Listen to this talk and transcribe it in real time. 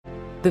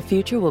The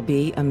future will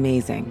be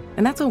amazing,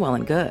 and that's all well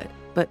and good.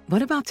 But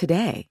what about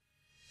today?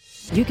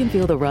 You can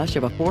feel the rush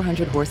of a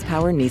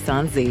 400-horsepower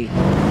Nissan Z.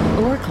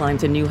 Or climb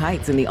to new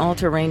heights in the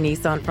all-terrain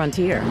Nissan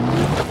Frontier.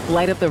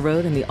 Light up the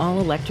road in the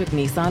all-electric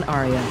Nissan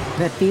Ariya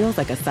that feels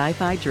like a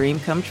sci-fi dream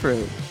come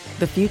true.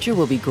 The future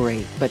will be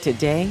great, but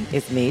today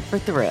is made for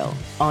thrill.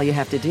 All you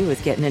have to do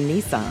is get in a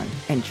Nissan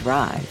and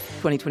drive.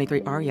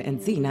 2023 Ariya and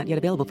Z not yet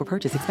available for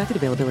purchase. Expected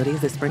availability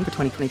is this spring for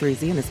 2023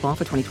 Z and this fall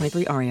for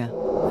 2023 Ariya.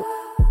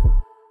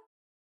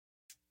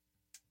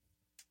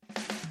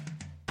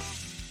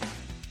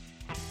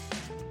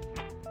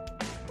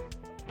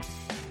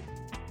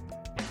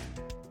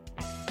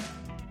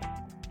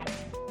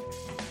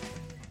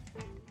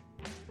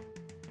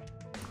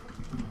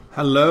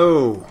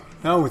 Hello.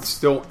 No, it's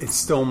still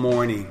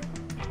morning.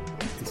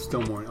 It's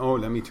still morning. Oh,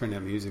 let me turn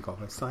that music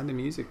off. I still had the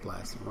music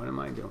blasting. What am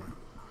I doing?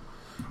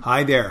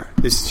 Hi there.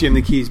 This is Jim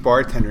the Keys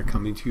bartender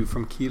coming to you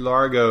from Key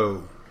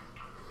Largo.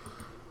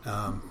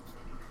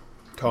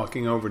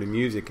 Talking over the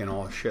music and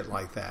all shit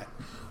like that.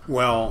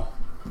 Well,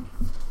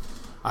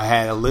 I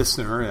had a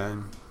listener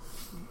and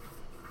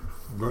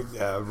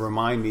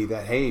remind me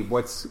that, hey,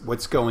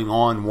 what's going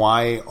on?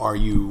 Why are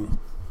you...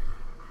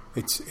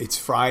 It's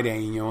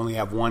Friday and you only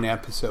have one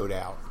episode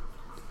out.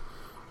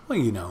 Well,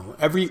 you know,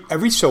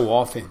 every so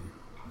often,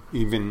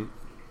 even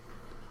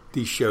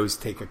these shows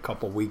take a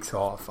couple weeks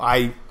off.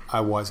 I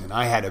wasn't.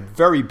 I had a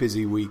very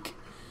busy week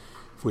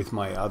with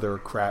my other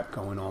crap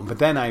going on. But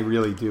then I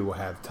really do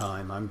have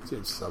time. I'm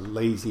just a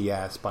lazy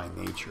ass by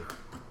nature.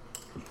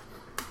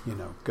 You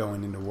know,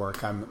 going into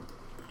work.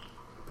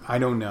 I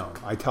don't know.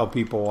 I tell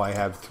people I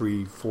have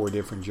 3-4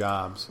 different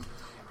jobs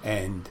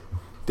and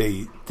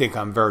they think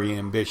I'm very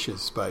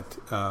ambitious, but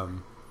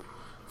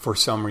for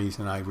some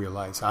reason I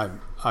realize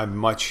I'm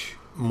much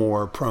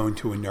more prone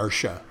to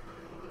inertia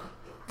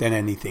than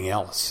anything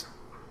else.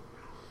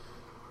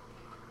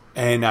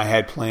 And I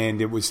had planned,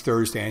 it was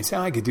Thursday. I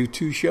said, I could do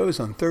 2 shows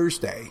on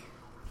Thursday.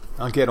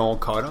 I'll get all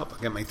caught up. I'll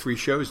get my 3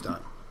 shows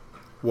done.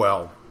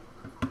 Well,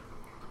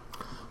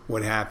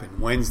 what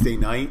happened? Wednesday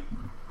night,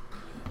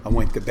 I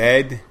went to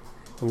bed.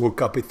 I woke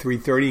up at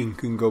 3:30 and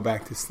couldn't go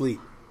back to sleep.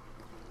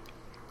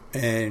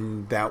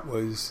 And that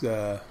was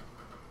 4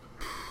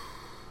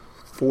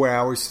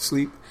 hours to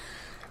sleep.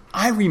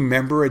 I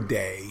remember a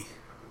day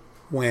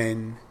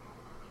when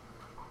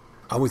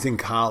I was in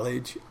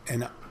college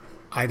and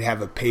I'd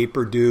have a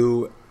paper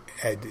due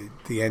at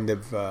the end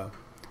of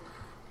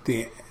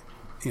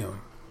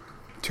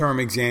term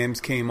exams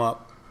came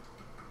up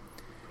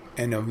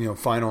and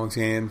final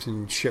exams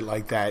and shit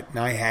like that, and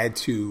I had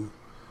to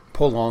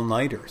pull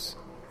all-nighters,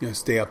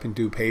 stay up and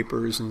do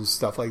papers and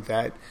stuff like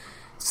that.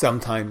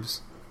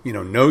 Sometimes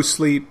no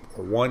sleep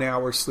or 1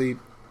 hour sleep,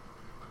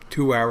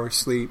 2 hours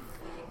sleep.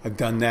 I've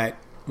done that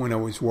when I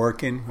was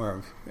working,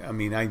 where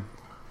I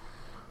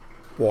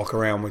walk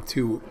around with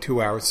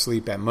two hours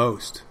sleep at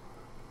most.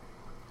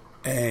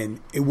 And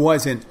it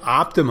wasn't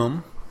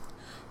optimum,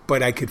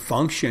 but I could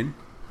function.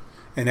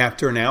 And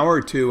after an hour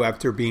or two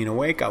after being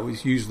awake,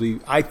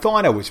 I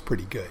thought I was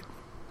pretty good.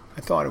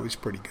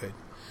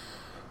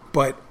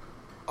 But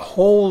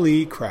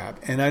holy crap,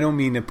 and I don't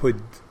mean to put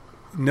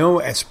no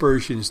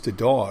aspersions to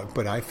dog,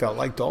 but I felt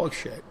like dog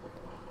shit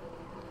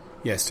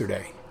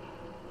yesterday.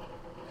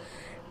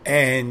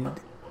 And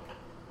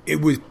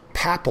it was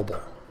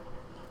palpable.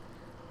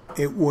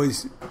 It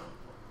was,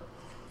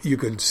 you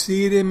could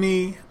see it in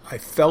me. I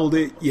felt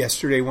it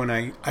yesterday when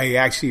I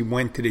actually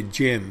went to the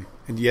gym,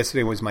 and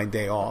yesterday was my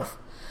day off.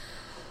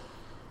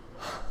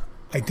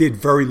 I did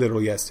very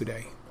little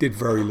yesterday.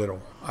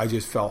 I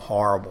just felt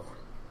horrible.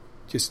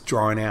 Just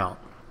drawn out.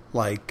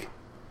 Like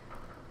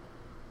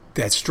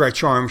that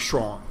Stretch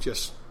Armstrong,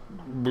 just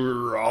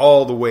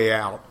all the way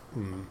out.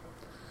 And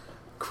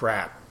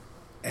crap.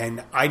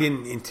 And I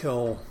didn't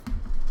until,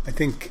 I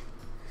think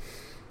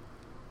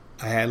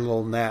I had a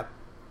little nap.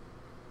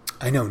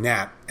 I know,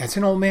 nap. That's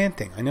an old man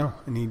thing. I know.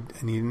 I need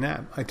a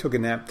nap. I took a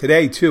nap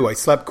today, too. I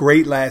slept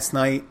great last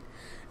night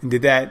and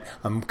did that.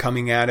 I'm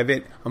coming out of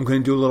it. I'm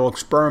going to do a little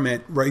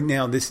experiment. Right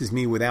now, this is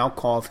me without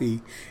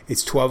coffee.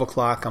 It's 12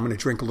 o'clock. I'm going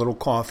to drink a little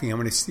coffee. I'm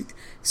going to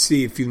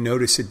see if you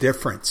notice a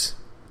difference.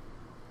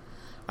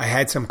 I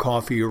had some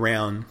coffee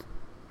around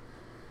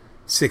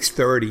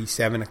 6:30,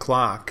 7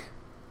 o'clock.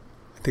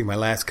 I think my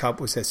last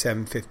cup was at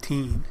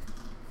 7:15.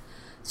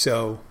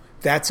 So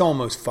that's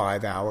almost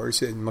 5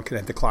 hours. And looking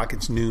at the clock,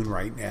 it's noon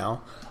right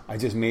now. I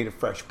just made a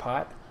fresh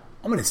pot.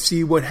 I'm going to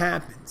see what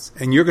happens.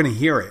 And you're going to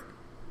hear it.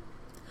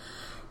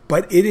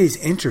 But it is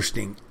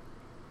interesting.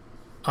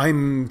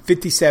 I'm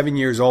 57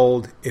 years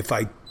old. If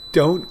I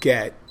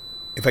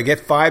get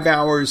 5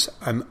 hours,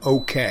 I'm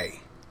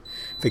okay.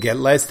 If I get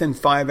less than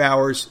 5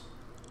 hours,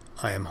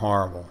 I am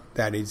horrible.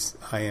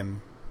 I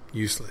am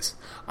useless.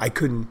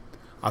 I'm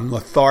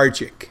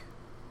lethargic.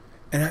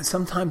 And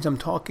sometimes I'm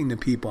talking to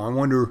people. I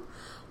wonder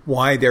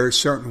why they're a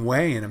certain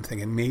way. And I'm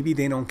thinking, maybe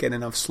they don't get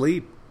enough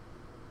sleep.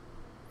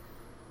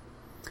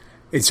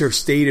 It's their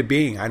state of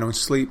being. I don't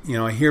sleep.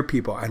 I hear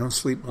people, I don't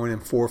sleep more than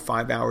 4 or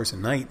 5 hours a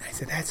night. I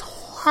said, that's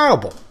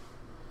horrible.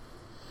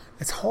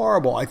 That's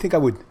horrible. I think I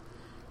would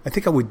I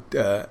think I would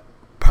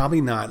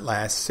probably not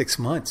last 6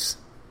 months.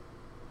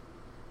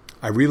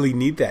 I really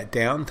need that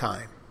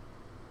downtime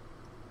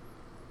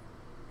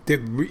to,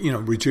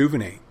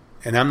 rejuvenate.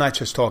 And I'm not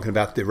just talking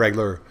about the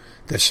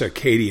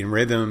circadian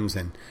rhythms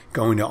and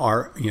going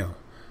to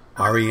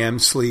REM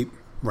sleep,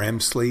 REM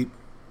sleep,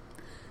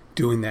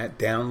 doing that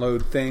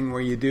download thing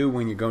where you do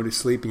when you go to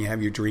sleep and you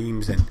have your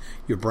dreams and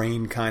your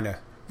brain kind of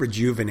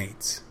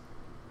rejuvenates.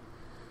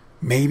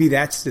 Maybe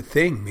that's the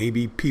thing.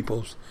 Maybe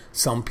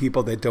some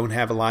people that don't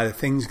have a lot of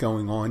things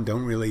going on,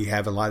 don't really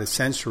have a lot of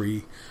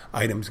sensory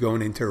items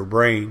going into their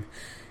brain,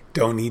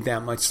 don't need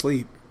that much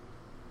sleep.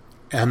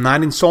 And I'm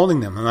not insulting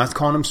them. I'm not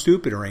calling them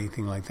stupid or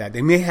anything like that.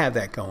 They may have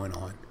that going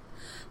on.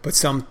 But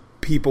some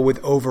people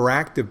with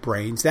overactive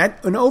brains, an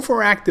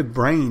overactive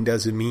brain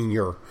doesn't mean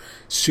you're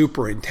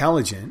super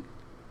intelligent.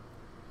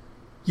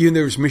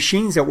 There's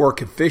machines that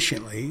work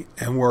efficiently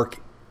and work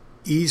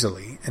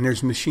easily, and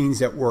there's machines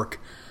that work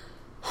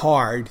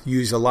hard,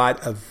 use a lot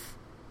of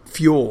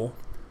fuel,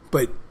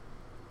 but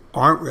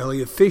aren't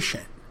really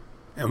efficient.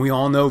 And we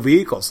all know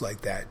vehicles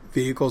like that.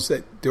 Vehicles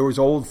that there was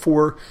old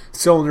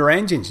 4-cylinder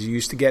engines. You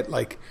used to get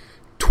like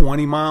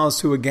 20 miles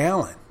to a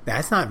gallon.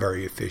 That's not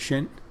very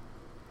efficient,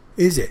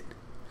 is it?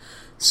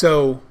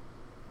 So,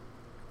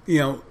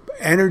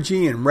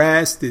 energy and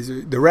rest is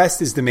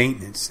the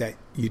maintenance that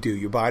you do,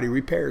 your body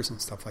repairs and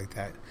stuff like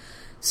that.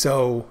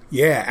 So,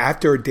 yeah,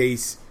 after a day,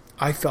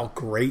 I felt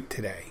great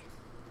today.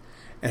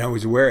 And I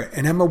was aware,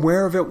 and I'm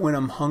aware of it when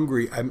I'm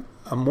hungry. I'm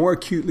more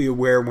acutely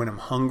aware when I'm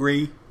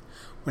hungry,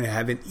 when I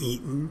haven't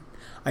eaten.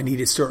 I need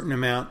a certain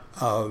amount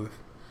of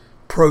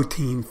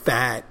protein,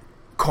 fat,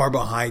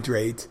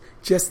 carbohydrates,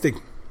 just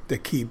to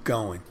keep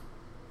going.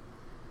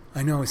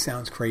 I know it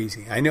sounds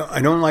crazy. I know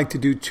I don't like to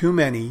do too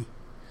many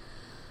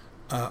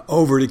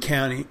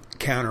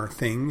over-the-counter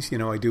things.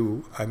 I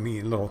do a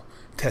little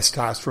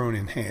testosterone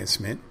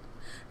enhancement.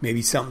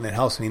 Maybe something that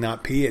helps me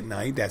not pee at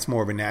night. That's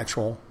more of a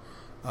natural.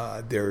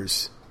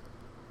 There's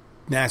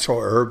natural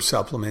herb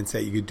supplements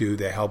that you could do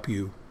that help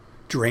you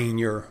drain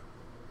your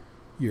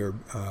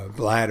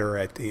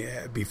bladder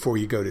before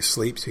you go to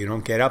sleep, so you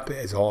don't get up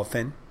as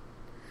often.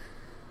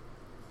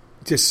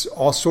 Just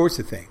all sorts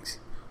of things.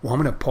 Well,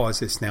 I'm going to pause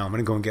this now. I'm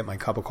going to go and get my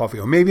cup of coffee,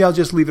 or maybe I'll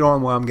just leave it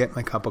on while I'm getting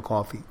my cup of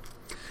coffee.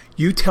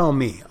 You tell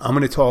me. I'm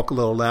going to talk a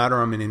little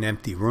louder. I'm in an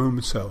empty room,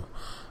 so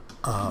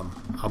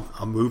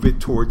I'll move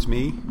it towards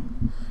me.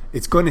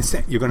 You're going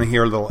to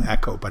hear a little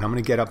echo, but I'm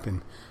going to get up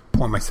and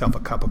pour myself a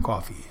cup of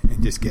coffee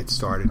and just get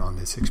started on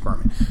this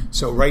experiment.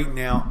 So right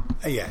now,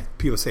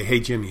 people say,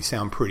 "Hey Jim, you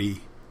sound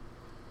pretty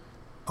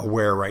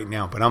aware right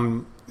now," but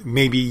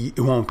maybe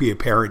it won't be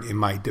apparent in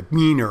my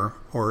demeanor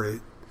or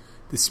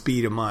the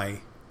speed of my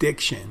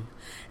diction.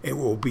 It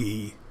will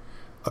be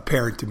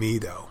apparent to me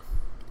though.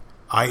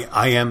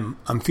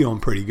 I'm feeling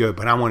pretty good,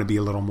 but I want to be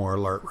a little more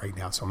alert right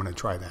now, so I'm going to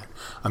try that.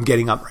 I'm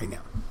getting up right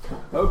now.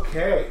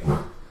 Okay,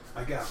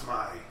 I got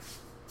my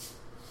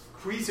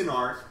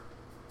Cuisinart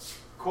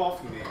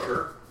coffee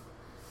maker,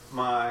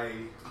 my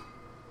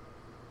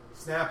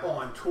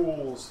Snap-on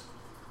Tools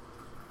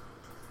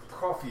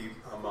coffee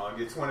mug.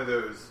 It's one of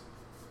those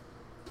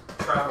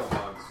travel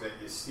mugs that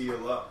you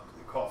seal up.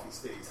 The coffee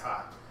stays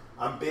hot.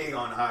 I'm big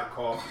on hot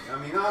coffee.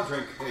 I'll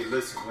drink. Hey,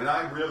 listen, when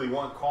I really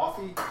want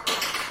coffee,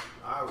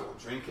 I will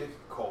drink it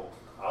cold.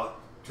 I'll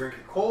drink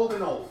it cold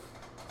and old,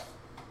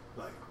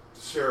 like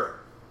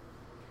syrup.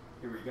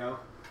 Here we go.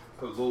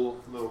 Put a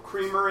little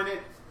creamer in it.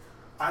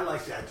 I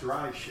like that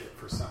dry shit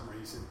for some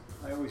reason.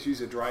 I always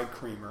use a dry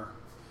creamer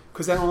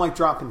because I don't like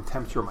dropping the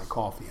temperature of my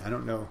coffee. I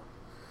don't know.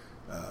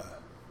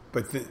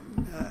 But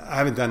I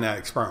haven't done that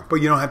experiment. But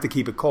you don't have to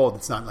keep it cold.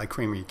 It's not like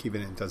creamer. You keep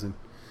it in, it doesn't.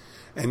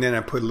 And then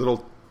I put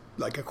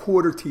like a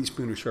quarter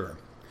teaspoon of sugar.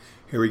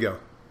 Here we go.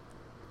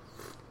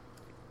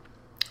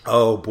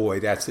 Oh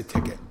boy, that's the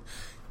ticket.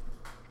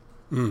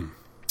 On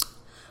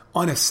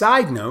a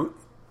side note,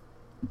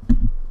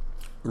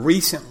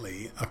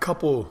 recently,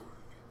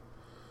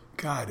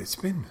 it's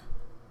been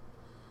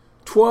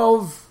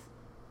 12.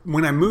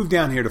 When I moved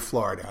down here to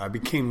Florida, I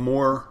became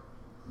more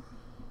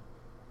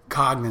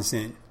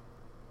cognizant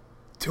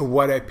to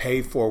what I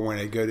pay for when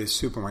I go to the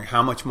supermarket,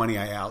 how much money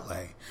I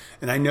outlay.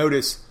 And I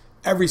notice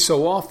every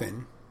so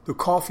often, the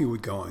coffee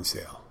would go on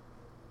sale.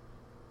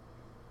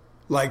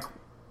 Like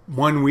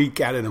 1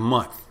 week out of the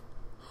month.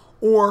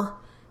 Or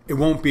it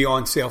won't be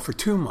on sale for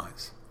 2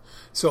 months.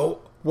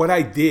 So what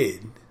I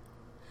did,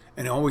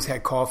 and I always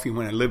had coffee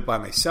when I lived by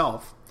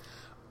myself,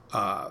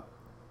 and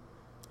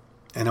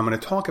I'm going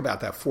to talk about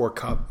that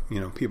 4-cup,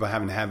 people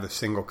having to have a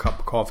single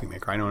cup coffee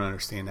maker. I don't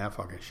understand that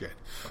fucking shit.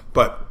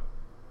 But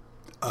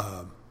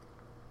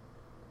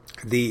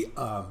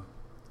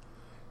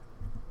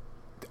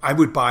I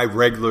would buy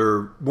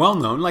regular,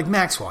 well-known, like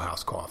Maxwell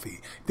House coffee.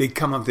 They'd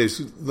come up, there's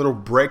little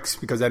bricks,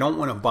 because I don't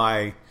want to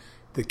buy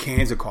the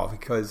cans of coffee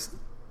because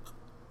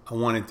I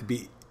want it to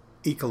be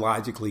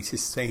ecologically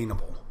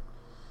sustainable.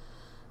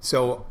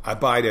 So I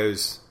buy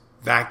those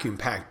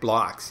vacuum-packed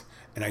blocks,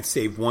 and I'd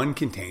save one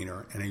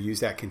container, and I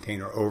use that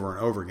container over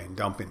and over again,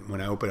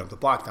 when I open up the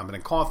block, dumping the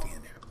coffee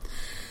in there.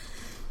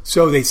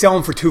 So they sell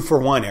them for 2 for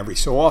 $1 every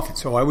so often.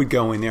 So I would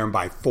go in there and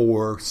buy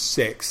 4,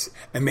 6,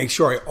 and make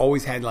sure I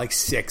always had like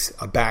 6,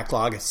 a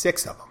backlog of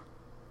 6 of them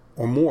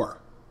or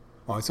more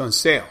while it's on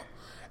sale.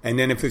 And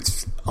then if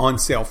it's on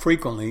sale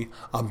frequently,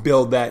 I'll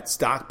build that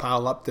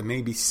stockpile up to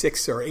maybe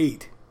 6 or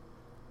 8.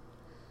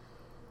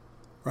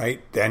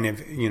 Right? Then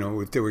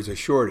if there was a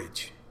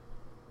shortage,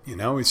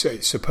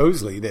 it's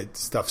supposedly that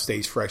stuff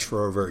stays fresh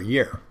for over a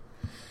year.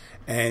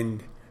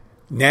 And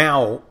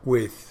now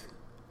with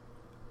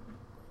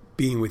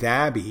being with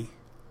Abby,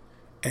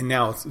 and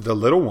now the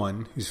little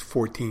one who's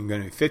 14,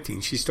 going to be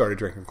 15, she started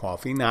drinking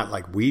coffee, not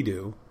like we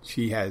do.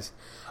 She has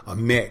a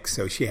mix,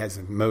 so she has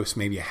at most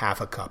maybe a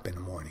half a cup in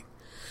the morning.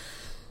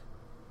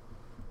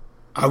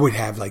 I would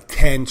have like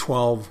 10,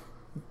 12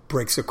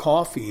 bricks of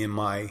coffee in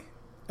my,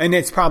 and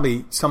it's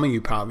probably, some of you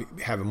probably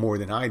have it more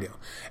than I do.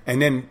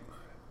 And then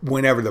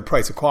whenever the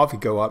price of coffee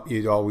go up,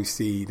 you'd always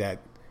see that,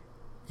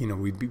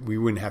 we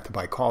wouldn't have to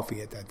buy coffee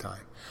at that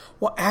time.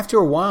 Well, after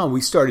a while, we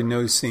started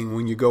noticing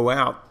when you go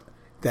out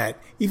that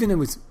even if it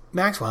was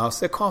Maxwell House,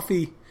 the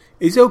coffee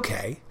is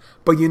okay,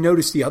 but you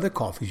notice the other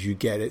coffees you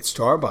get at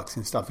Starbucks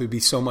and stuff would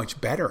be so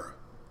much better.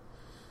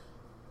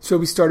 So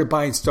we started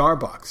buying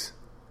Starbucks.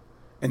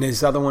 And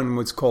this other one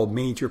was called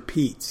Major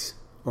Pete's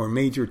or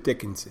Major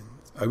Dickinson.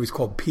 It was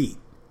called Pete,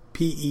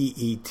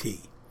 P-E-E-T.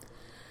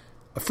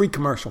 A free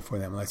commercial for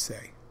them, let's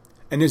say.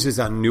 And this is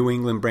a New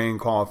England brand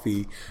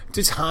coffee,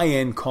 just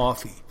high-end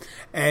coffee.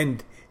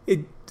 And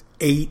it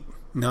 $8,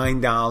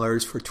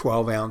 $9 for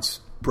 12-ounce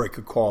brick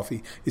of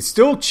coffee. It's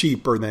still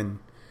cheaper than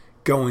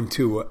going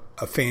to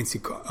a fancy.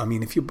 I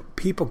mean, if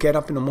people get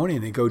up in the morning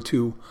and they go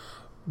to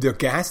their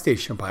gas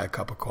station and buy a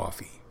cup of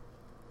coffee.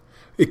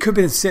 It could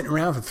have been sitting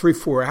around for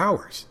 3-4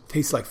 hours.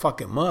 Tastes like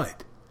fucking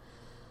mud.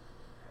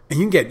 And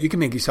you can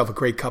make yourself a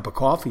great cup of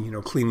coffee,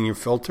 cleaning your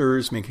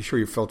filters, making sure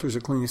your filters are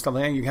clean and stuff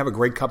like that. You can have a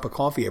great cup of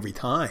coffee every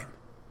time.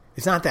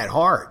 It's not that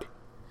hard.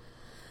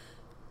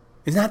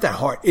 It's not that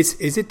hard.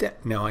 Is it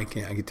that? No, I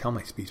can't. I can tell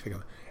my speech.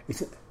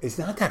 It's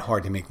not that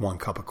hard to make one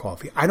cup of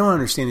coffee. I don't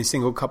understand a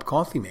single cup of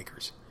coffee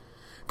makers.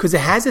 Because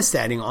it has a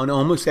setting on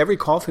almost every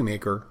coffee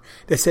maker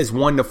that says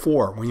 1 to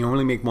 4 when you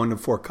only make 1 to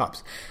 4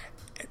 cups.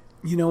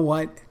 You know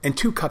what? And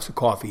 2 cups of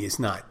coffee is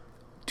not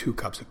 2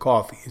 cups of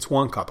coffee. It's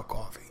 1 cup of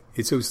coffee.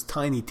 It's those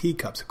tiny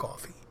teacups of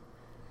coffee.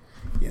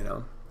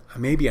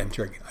 Maybe I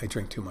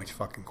drink too much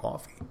fucking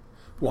coffee.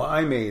 Well,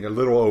 I made a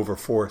little over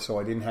 4, so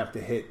I didn't have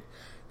to hit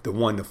the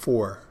 1 to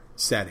 4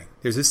 setting.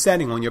 There's a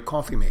setting on your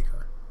coffee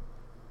maker.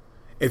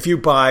 If you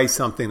buy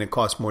something that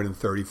costs more than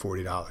 $30,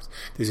 $40,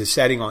 there's a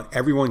setting on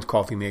everyone's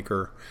coffee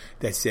maker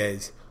that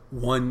says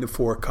 1 to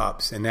 4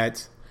 cups. And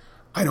that's,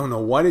 I don't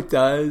know what it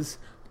does,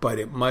 but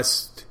it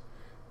must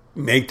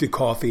make the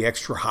coffee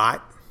extra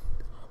hot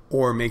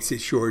or makes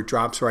it sure it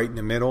drops right in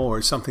the middle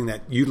or something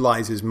that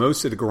utilizes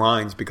most of the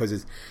grinds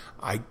because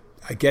I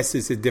guess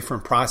it's a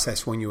different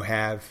process when you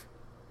have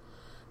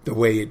the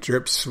way it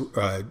drips,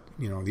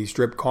 these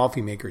drip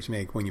coffee makers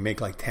make when you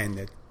make like 10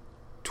 to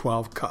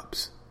 12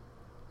 cups.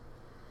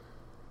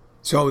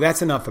 So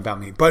that's enough about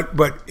me. But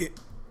it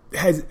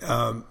has,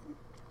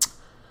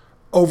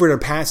 over the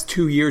past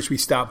 2 years, we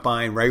stopped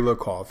buying regular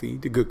coffee,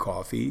 the good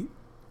coffee,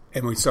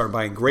 and we started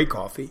buying great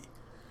coffee.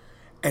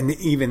 And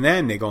even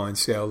then, they go on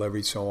sale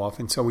every so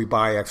often, so we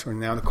buy extra.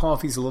 Now, the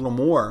coffee's a little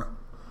more,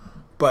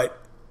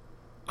 but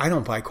I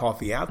don't buy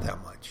coffee out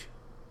that much.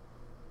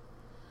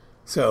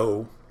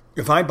 So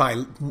if I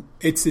buy,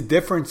 the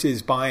difference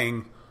is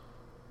buying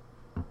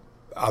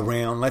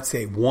around, let's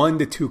say, 1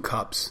 to 2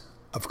 cups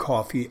of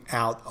coffee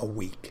out a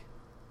week.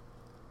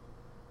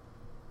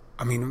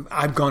 I mean,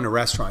 I've gone to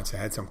restaurants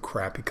and had some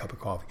crappy cup of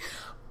coffee.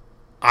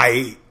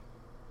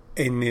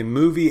 In the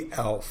movie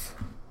Elf,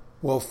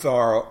 Will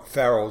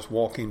Ferrell's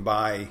walking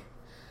by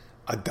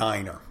a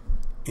diner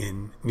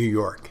in New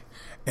York.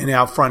 And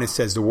out front it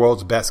says the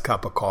world's best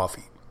cup of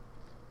coffee.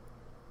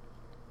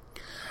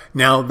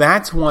 Now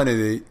that's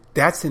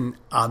an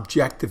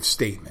objective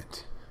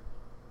statement.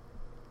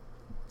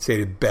 Say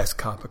the best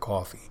cup of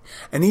coffee.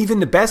 And even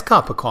the best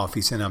cup of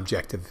coffee is an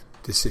objective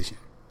decision.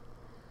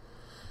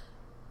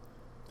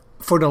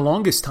 For the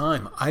longest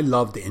time, I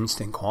loved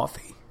instant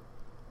coffee.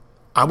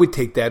 I would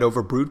take that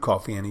over brewed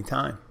coffee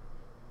anytime.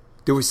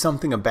 There was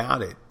something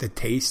about it, the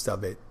taste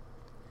of it.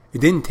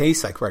 It didn't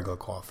taste like regular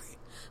coffee.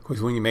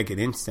 Because when you make it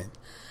instant,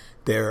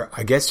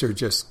 I guess they're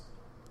just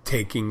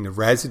taking the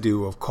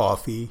residue of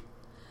coffee,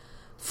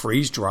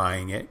 freeze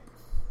drying it.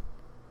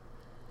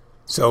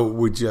 So it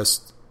would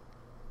just,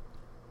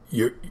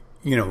 it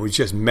would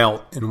just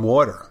melt in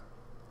water.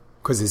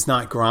 Because it's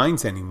not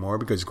grinds anymore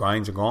because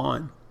grinds are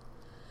gone.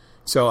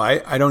 So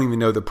I don't even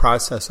know the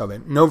process of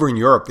it. And over in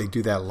Europe, they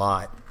do that a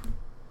lot.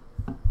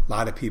 A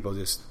lot of people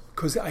just,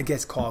 because I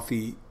guess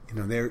coffee,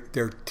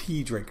 they're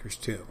tea drinkers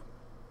too.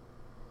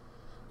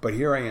 But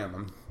here I am.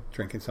 I'm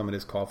drinking some of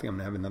this coffee. I'm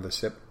going to have another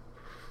sip.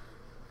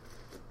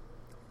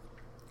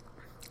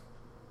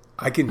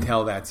 I can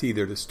tell that's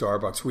either the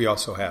Starbucks.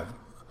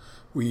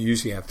 We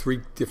usually have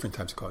 3 different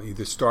types of coffee.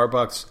 Either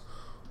Starbucks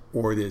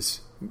or this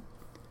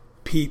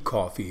Pete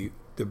coffee.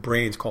 The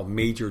brand's called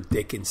Major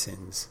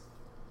Dickinson's.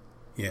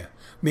 Yeah.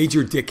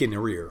 Major dick in the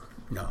rear.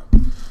 No.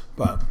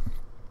 But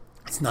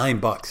it's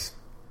 $9.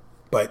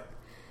 But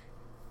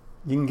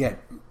you can get,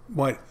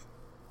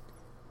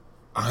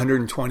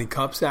 120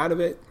 cups out of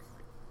it?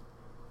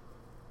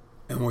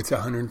 And what's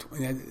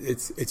 120?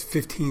 It's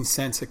 15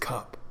 cents a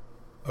cup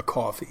of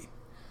coffee.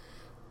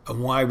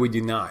 And why would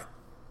you not?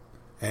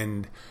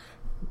 And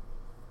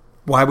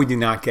why would you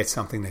not get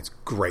something that's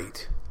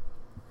great?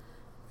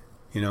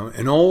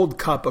 An old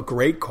cup of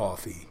great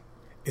coffee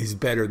is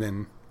better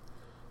than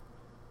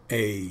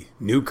a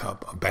new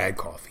cup of bad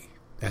coffee.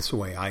 That's the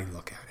way I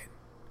look at it.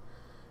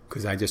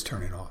 Because I just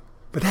turn it off.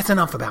 But that's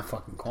enough about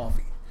fucking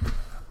coffee.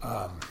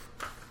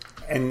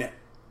 And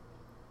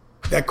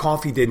that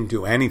coffee didn't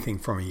do anything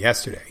for me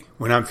yesterday.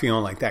 When I'm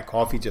feeling like that,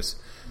 coffee just...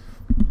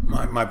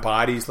 My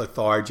body's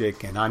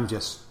lethargic and I'm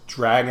just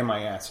dragging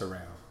my ass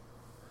around.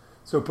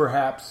 So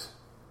perhaps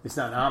it's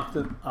not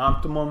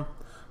optimum,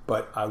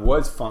 but I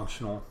was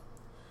functional.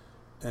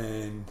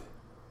 And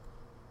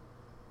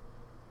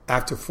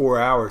after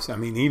 4 hours,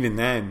 even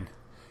then,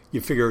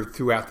 you figure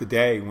throughout the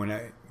day, when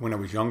I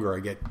was younger, I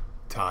get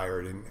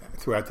tired, and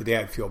throughout the day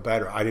I'd feel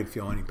better. I didn't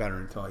feel any better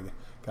until I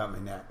got my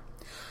nap.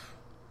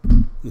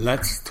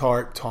 Let's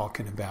start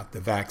talking about the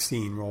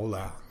vaccine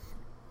rollout.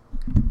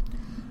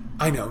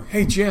 I know.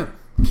 Hey, Jim,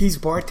 Keys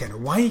bartender.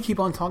 Why do you keep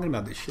on talking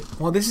about this shit?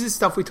 Well, this is the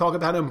stuff we talk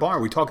about in bar.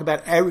 We talk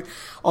about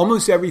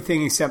almost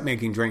everything except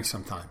making drinks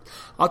sometimes.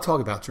 I'll talk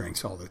about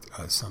drinks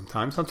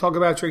sometimes. I'll talk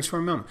about drinks for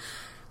a moment.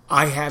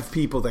 I have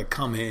people that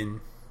come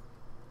in.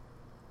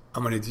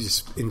 I'm going to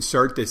just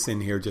insert this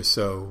in here just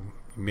so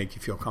make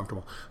you feel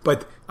comfortable.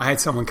 But I had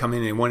someone come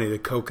in and wanted a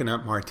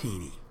coconut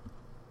martini.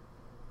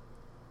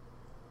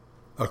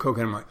 I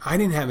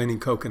didn't have any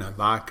coconut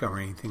vodka or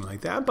anything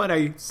like that, but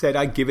I said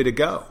I'd give it a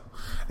go.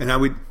 And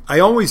I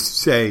always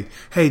say,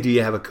 hey, do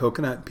you have a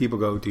coconut? People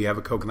go, do you have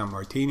a coconut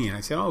martini? And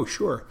I said, oh,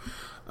 sure.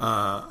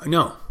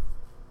 No.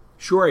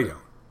 Sure I don't.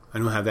 I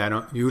don't have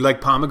that. You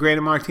like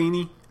pomegranate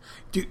martini?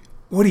 Do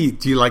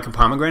you like a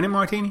pomegranate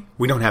martini?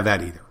 We don't have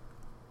that either.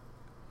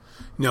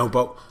 No,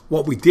 but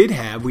what we did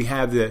have, we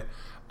have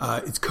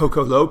it's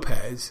Coco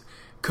Lopez.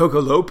 Coco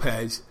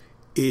Lopez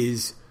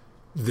is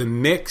the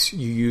mix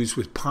you use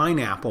with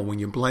pineapple when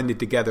you blend it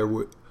together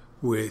with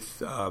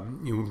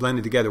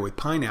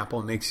pineapple.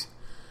 It makes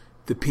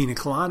the pina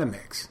colada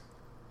mix.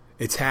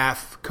 It's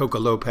half Coco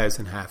Lopez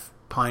and half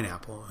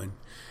pineapple, and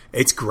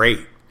it's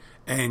great.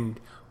 And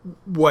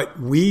what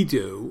we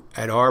do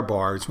at our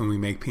bars when we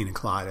make pina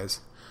coladas,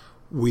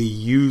 we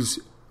use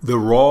the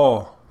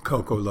raw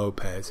Coco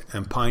Lopez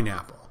and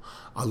pineapple.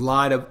 A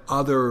lot of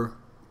other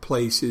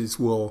places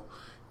will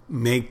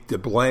make the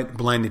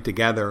blend it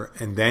together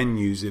and then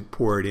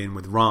pour it in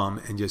with rum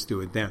and just do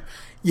it there.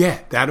 Yeah,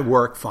 that'll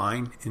work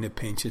fine in a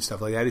pinch and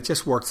stuff like that. It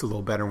just works a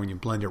little better when you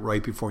blend it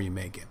right before you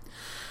make it.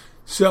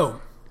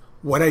 So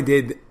what I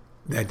did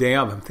that day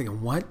of, I'm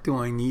thinking, what do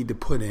I need to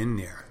put in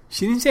there?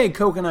 She didn't say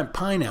coconut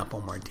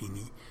pineapple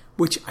martini,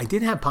 which I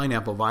did have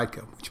pineapple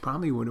vodka, which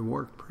probably would have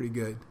worked pretty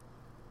good.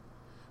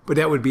 But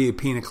that would be a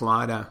pina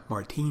colada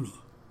martini.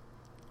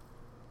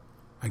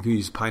 I could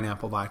use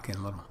pineapple vodka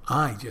and a little.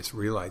 I just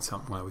realized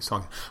something while I was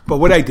talking. But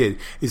what I did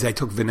is I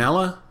took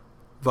vanilla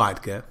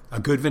vodka, a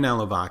good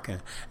vanilla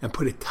vodka, and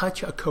put a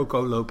touch of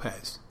Coco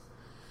Lopez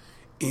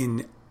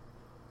in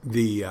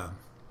the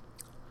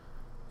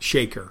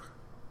shaker.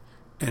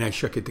 And I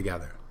shook it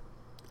together.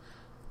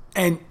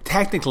 And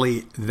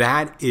technically,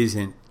 that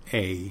isn't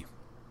a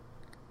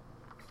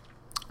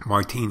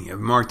martini. A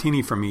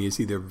martini for me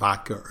is either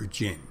vodka or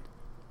gin.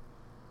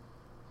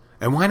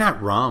 And why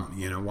not rum?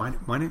 Why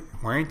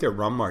aren't there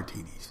rum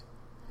martinis?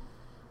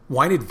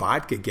 Why did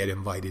vodka get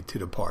invited to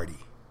the party,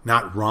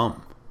 not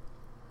rum?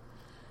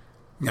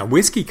 Now,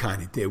 whiskey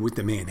kind of did with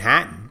the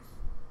Manhattan,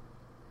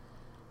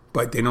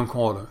 but they don't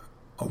call it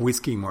a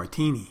whiskey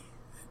martini.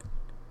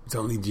 It's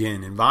only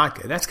gin and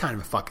vodka. That's kind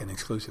of a fucking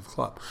exclusive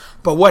club.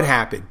 But what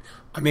happened?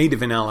 I made the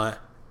vanilla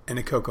and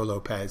the Coco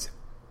Lopez.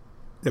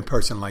 The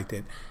person liked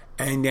it.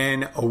 And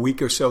then a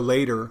week or so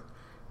later,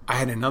 I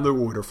had another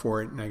order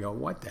for it, and I go,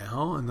 what the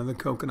hell? Another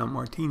coconut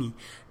martini.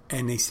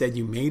 And they said,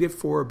 you made it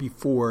for her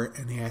before,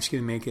 and they asked you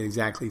to make it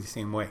exactly the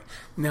same way.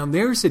 Now,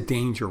 there's a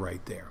danger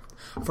right there.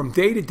 From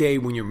day to day,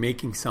 when you're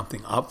making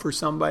something up for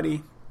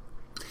somebody,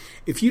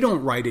 if you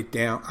don't write it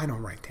down, I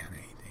don't write down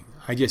anything.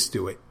 I just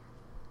do it.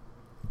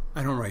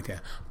 I don't write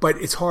down.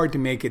 But it's hard to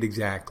make it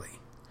exactly.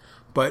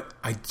 But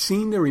I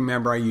seem to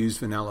remember I used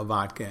vanilla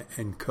vodka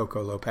and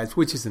Coco Lopez,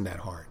 which isn't that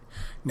hard.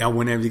 Now,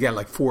 whenever you got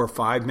like 4 or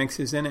 5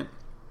 mixes in it,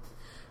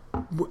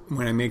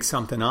 when I make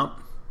something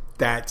up,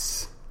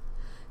 that's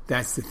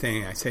the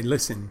thing. I say,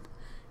 listen,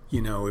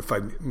 if I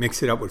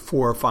mix it up with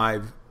 4 or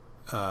 5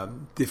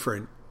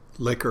 different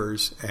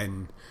liquors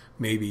and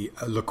maybe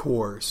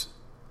liqueurs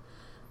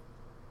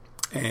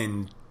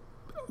and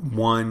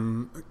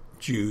 1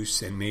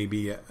 juice and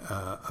maybe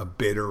a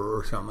bitter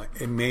or something,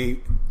 it may,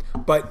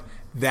 but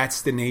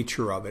that's the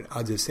nature of it.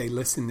 I'll just say,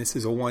 listen, this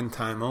is a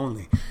one-time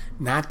only.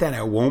 Not that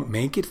I won't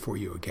make it for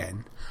you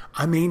again.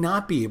 I may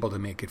not be able to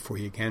make it for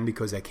you again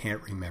because I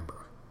can't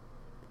remember.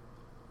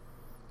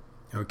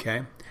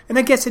 Okay? And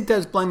I guess it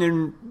does blend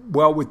in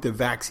well with the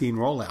vaccine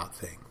rollout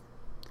thing.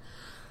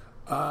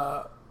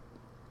 I'm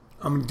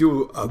going to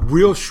do a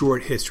real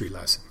short history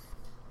lesson.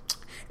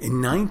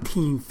 In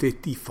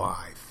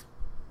 1955,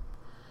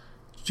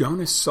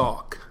 Jonas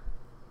Salk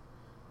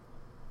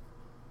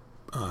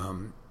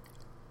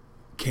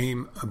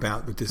came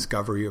about the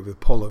discovery of the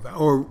polio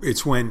vaccine, or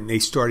it's when they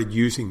started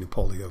using the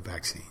polio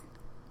vaccine.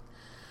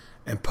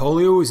 And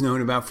polio was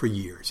known about for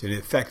years, and it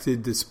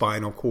affected the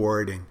spinal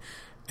cord,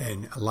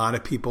 and a lot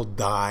of people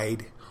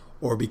died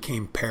or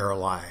became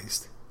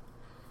paralyzed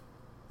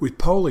with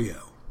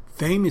polio.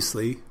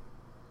 Famously,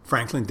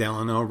 Franklin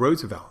Delano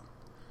Roosevelt,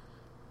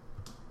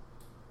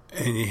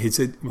 and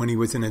when he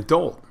was an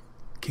adult,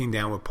 came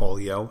down with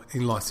polio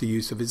and lost the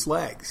use of his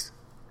legs.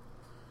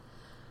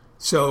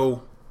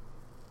 So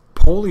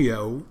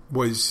polio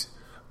was,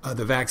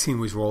 the vaccine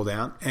was rolled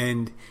out,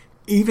 and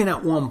even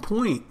at one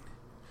point,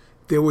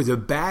 there was a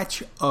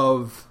batch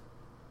of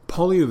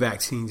polio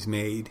vaccines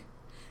made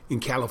in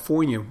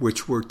California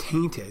which were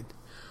tainted,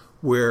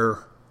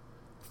 where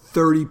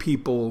 30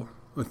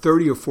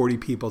 or 40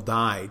 people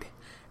died,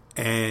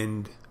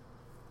 and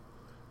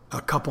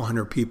a couple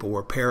hundred people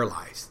were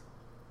paralyzed.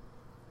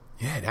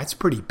 Yeah, that's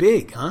pretty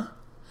big, huh?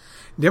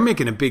 They're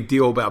making a big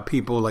deal about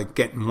people like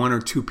getting one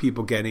or two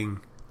people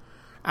getting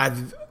out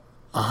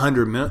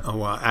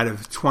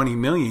of 20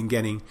 million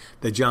getting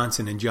the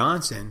Johnson &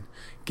 Johnson,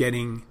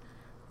 getting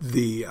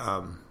the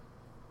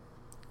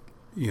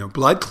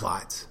blood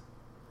clots.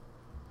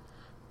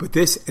 But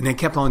and they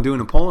kept on doing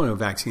a polio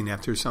vaccine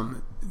after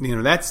some,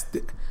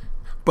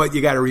 but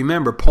you got to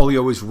remember,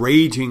 polio was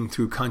raging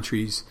through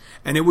countries,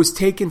 and it was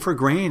taken for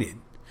granted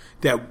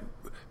that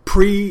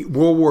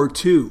pre-World War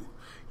II,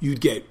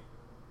 you'd get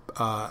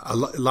a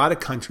lot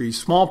of countries.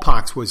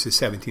 Smallpox was the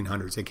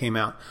 1700s. They came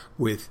out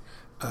with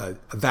a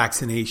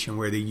vaccination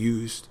where they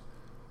used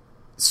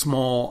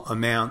small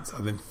amounts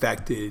of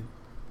infected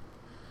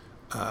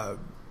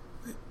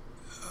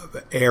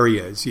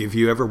areas. If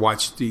you ever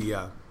watched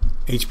the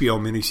HBO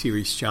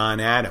miniseries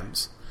John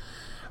Adams,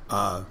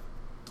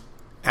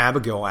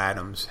 Abigail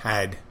Adams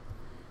had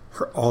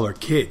all her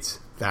kids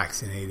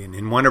vaccinated,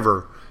 and one of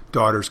her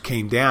daughters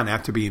came down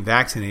after being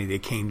vaccinated. They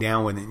came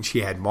down with it, and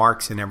she had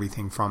marks and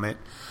everything from it.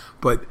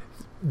 But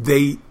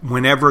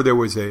whenever there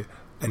was an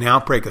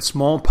outbreak of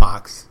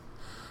smallpox,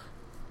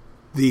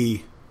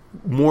 the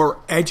more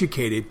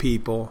educated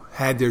people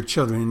had their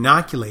children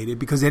inoculated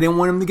because they didn't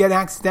want them to get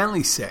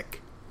accidentally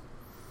sick.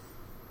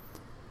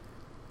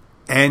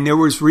 And there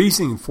was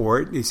reasoning for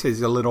it. It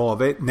says a little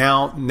of it.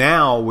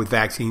 Now with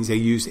vaccines, they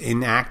use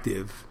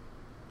inactive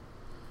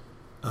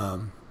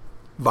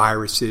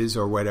viruses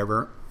or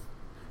whatever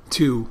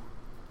to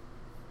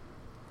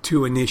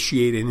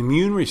initiate an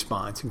immune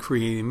response and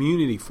create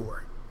immunity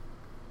for it.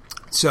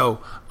 So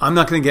I'm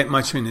not going to get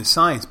much into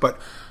science, but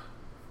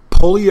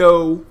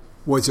polio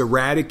was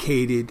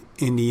eradicated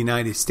in the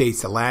United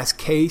States. The last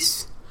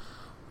case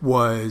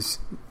was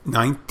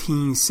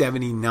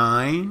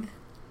 1979,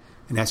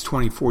 and that's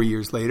 24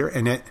 years later.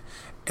 In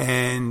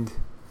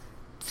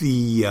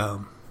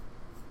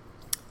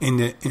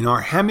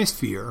our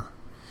hemisphere,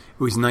 it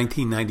was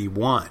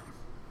 1991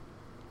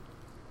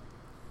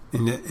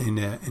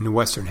 in the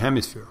Western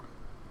Hemisphere.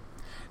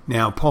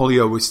 Now,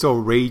 polio was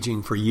still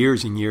raging for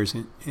years and years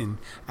in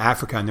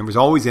Africa, and there was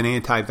always an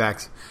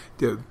anti-vaccine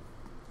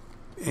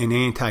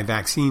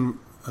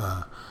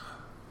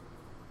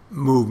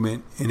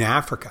movement in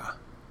Africa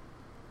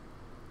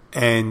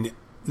and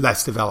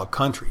less developed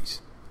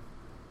countries.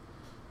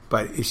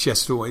 But it's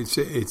just I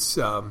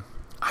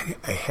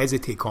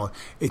hesitate calling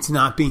it. It's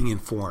not being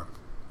informed.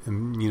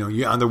 And,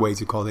 other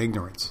ways are called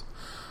ignorance.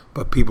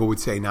 But people would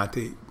say not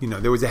to,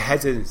 there was a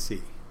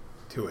hesitancy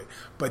to it.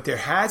 But there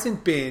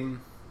hasn't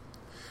been,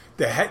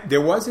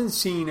 there wasn't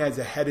seen as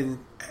a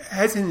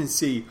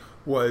hesitancy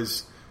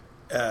was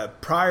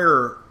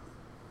prior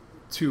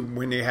to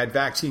when they had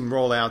vaccine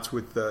rollouts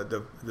with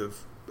the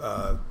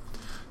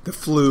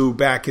flu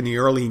back in the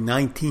early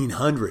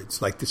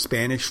 1900s, like the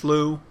Spanish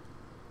flu,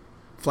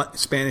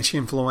 Spanish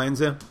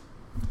influenza,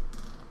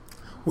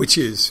 which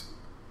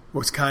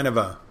was kind of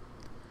a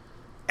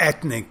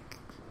ethnic,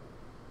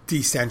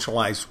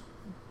 decentralized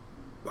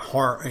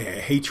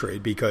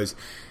hatred, because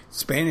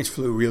Spanish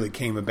flu really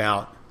came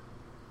about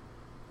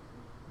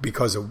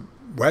because of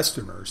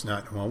Westerners,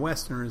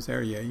 Westerners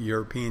there, yeah,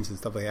 Europeans and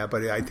stuff like that.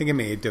 But I think it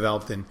may have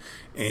developed in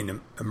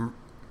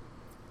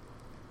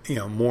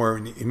more.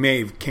 It may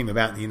have came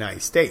about in the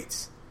United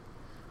States.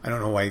 I don't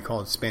know why you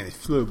call it Spanish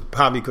flu.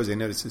 Probably because they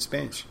noticed the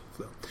Spanish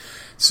flu.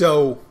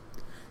 So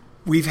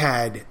we've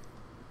had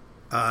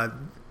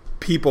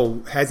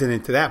people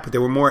hesitant to that, but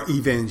there were more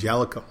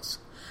evangelicals,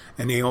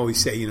 and they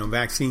always say,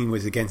 vaccine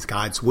was against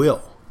God's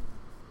will.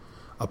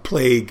 A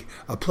plague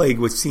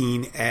was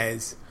seen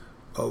as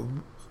a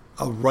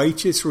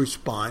righteous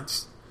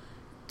response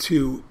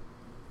to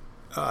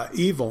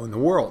evil in the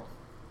world.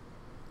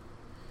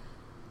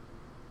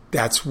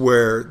 That's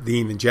where the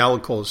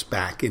evangelicals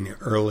back in the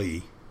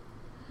early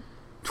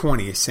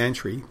 20th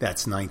century,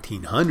 that's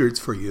 1900s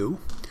for you,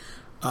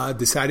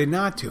 decided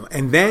not to.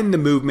 And then the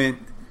movement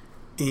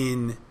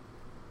in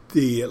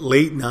the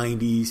late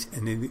 90s,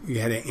 and then you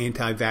had an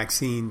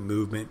anti-vaccine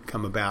movement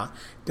come about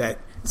that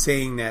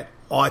saying that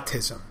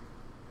autism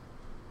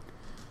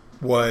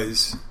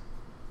was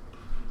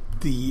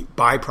the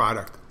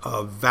byproduct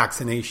of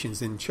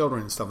vaccinations in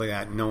children and stuff like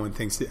that. No one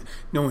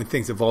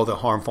thinks of all the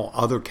harmful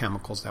other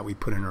chemicals that we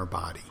put in our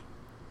body,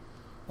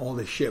 all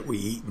the shit we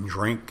eat and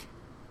drink.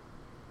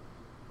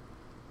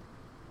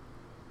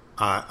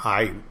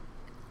 I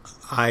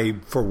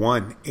for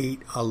one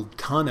ate a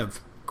ton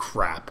of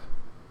crap,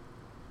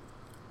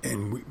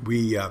 and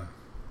we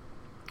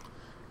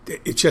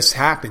it just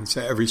happens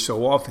every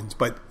so often.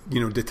 But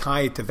to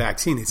tie it to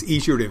vaccine, it's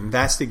easier to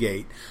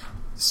investigate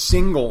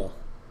single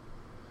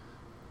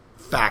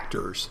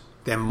factors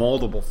than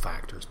multiple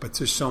factors. But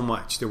there's so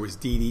much. There was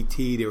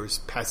DDT, there was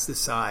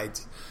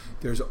pesticides,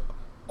 there's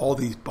all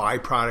these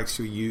byproducts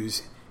we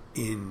use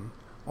in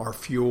our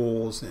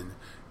fuels and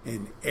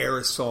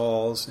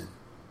aerosols and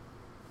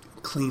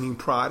cleaning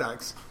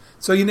products.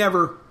 So you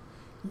never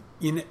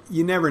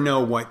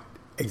know what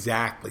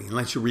exactly,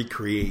 unless you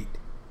recreate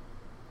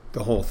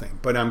the whole thing.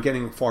 But I'm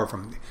getting far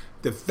from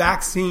the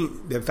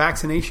vaccine. The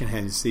vaccination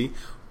hesitancy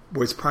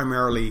was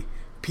primarily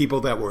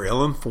people that were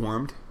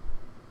ill-informed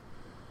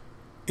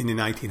in the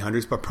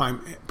 1900s, but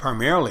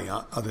primarily,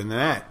 other than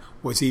that,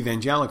 was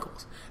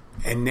evangelicals.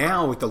 And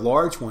now with the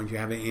large ones, you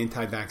have an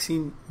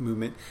anti-vaccine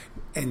movement,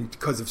 and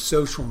because of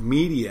social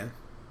media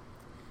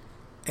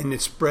and the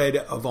spread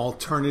of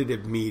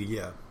alternative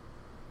media,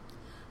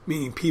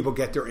 meaning people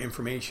get their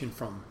information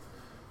from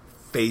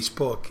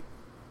Facebook,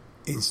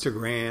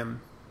 Instagram.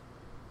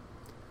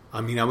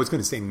 I mean, I was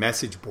going to say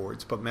message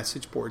boards, but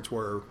message boards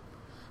were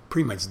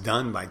pretty much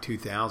done by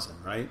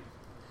 2000, right?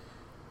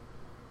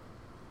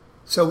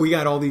 So we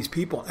got all these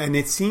people, and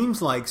it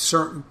seems like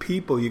certain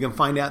people, you can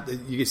find out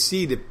that you can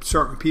see that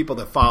certain people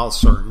that follow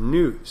certain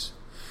news.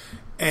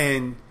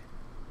 And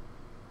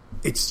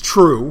it's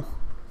true,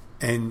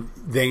 and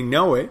they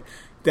know it,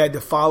 that the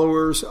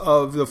followers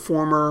of the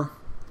former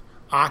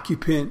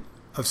occupant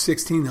of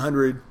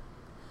 1600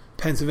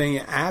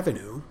 Pennsylvania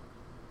Avenue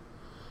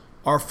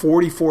are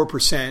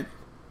 44%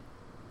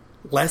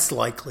 less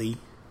likely,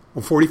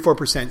 or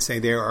 44% say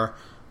they are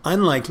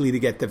unlikely to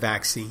get the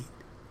vaccine.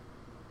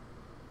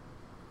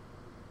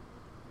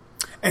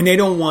 And they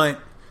don't want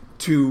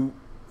to,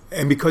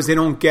 and because they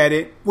don't get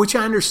it, which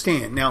I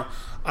understand. Now,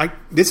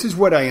 this is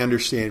what I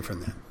understand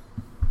from them.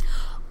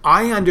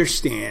 I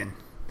understand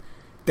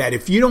that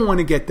if you don't want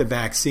to get the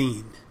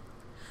vaccine,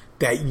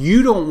 that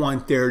you don't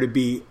want there to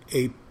be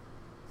a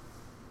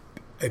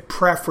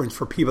preference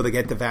for people to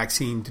get the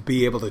vaccine to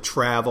be able to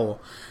travel,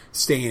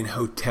 stay in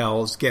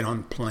hotels, get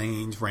on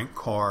planes, rent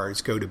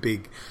cars, go to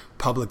big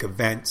public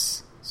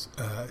events,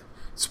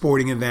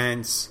 sporting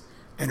events,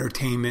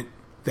 entertainment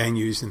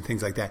venues and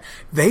things like that.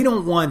 They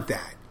don't want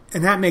that.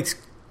 And that makes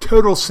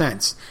total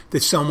sense to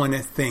someone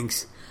that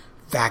thinks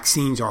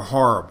vaccines are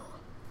horrible.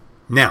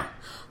 Now,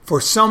 for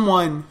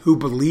someone who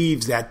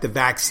believes that the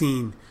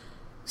vaccine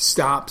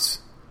stops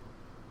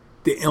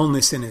the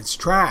illness in its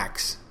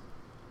tracks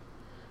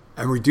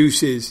and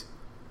reduces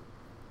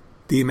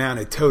the amount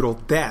of total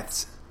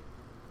deaths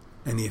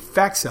and the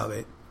effects of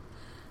it,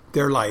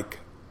 they're like,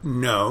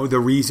 no, the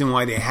reason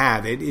why they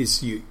have it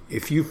is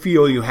if you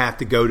feel you have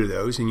to go to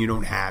those and you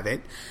don't have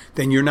it,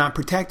 then you're not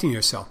protecting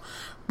yourself.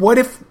 What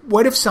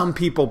if some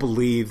people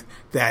believe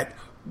that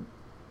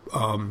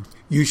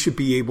you should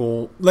be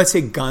able, let's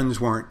say guns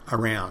weren't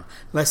around.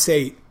 Let's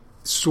say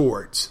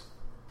swords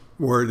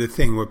were the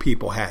thing where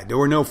people had. There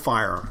were no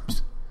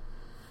firearms.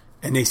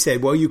 And they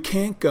said, well, you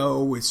can't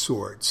go with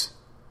swords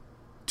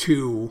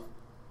to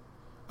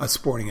a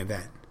sporting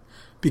event.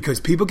 Because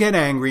people get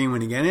angry, and when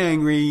they get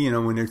angry,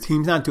 when their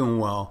team's not doing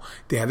well,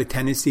 they have a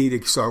tendency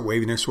to start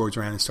waving their swords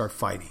around and start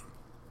fighting.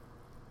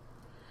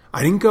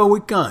 I didn't go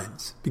with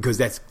guns because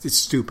it's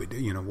stupid.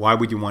 Why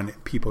would you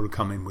want people to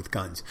come in with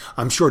guns?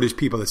 I'm sure there's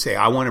people that say,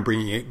 I want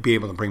to be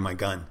able to bring my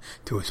gun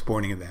to a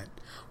sporting event,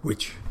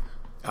 which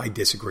I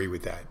disagree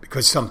with that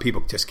because some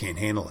people just can't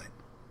handle it.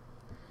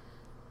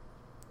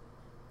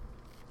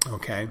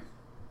 Okay?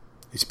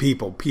 It's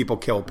people. People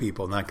kill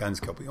people, not guns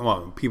kill people.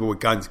 Well, people with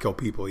guns kill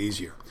people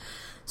easier.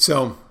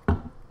 So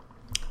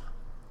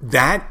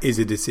that is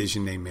a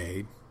decision they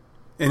made.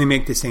 And they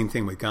make the same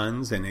thing with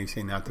guns, and they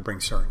say not to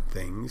bring certain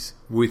things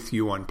with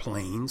you on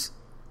planes.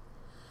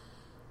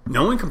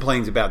 No one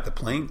complains about the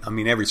plane. I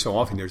mean, every so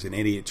often there's an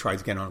idiot tries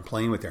to get on a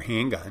plane with their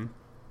handgun,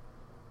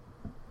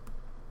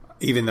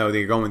 even though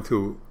they're going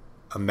through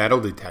a metal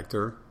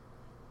detector,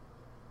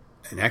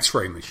 an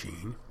x-ray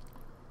machine.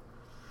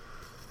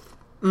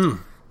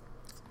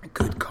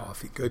 Good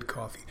coffee.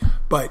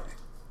 But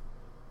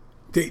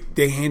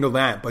they handle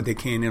that, but they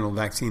can't handle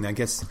vaccine. I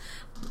guess,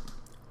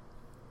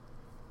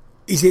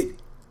 is it,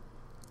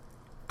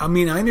 I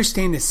mean, I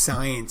understand the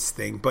science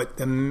thing, but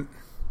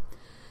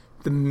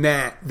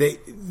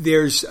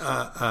there's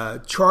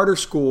a charter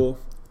school,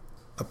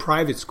 a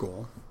private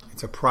school.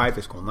 It's a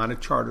private school, not a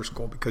charter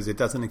school, because it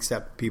doesn't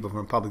accept people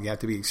from the public. You have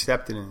to be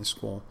accepted in a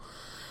school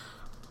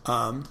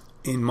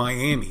in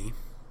Miami,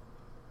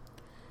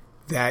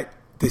 that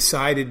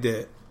decided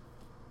to,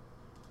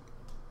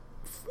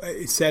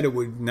 it said it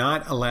would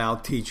not allow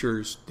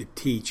teachers to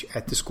teach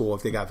at the school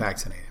if they got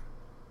vaccinated.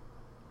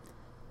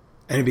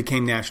 And it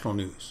became national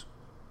news.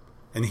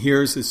 And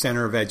here's the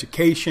Center of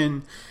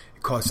Education.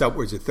 It costs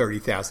upwards of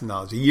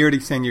 $30,000 a year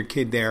to send your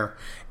kid there.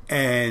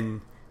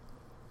 And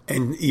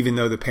even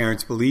though the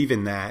parents believe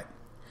in that,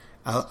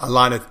 a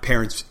lot of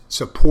parents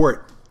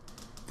support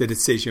the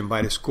decision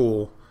by the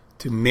school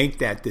to make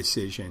that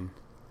decision,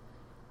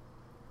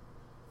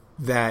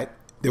 that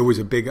there was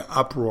a big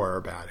uproar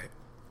about it.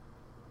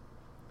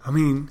 I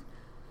mean,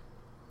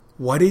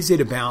 what is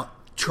it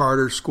about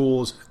charter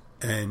schools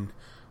and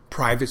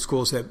private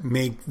schools that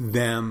make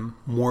them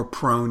more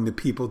prone to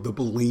people to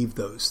believe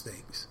those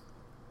things?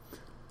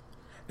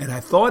 And I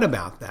thought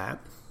about that.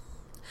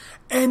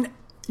 And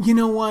you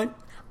know what?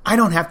 I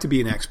don't have to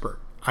be an expert.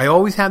 I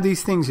always have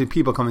these things that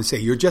people come and say,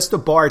 you're just a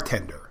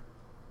bartender.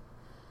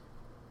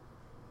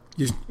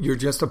 You're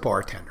just a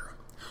bartender.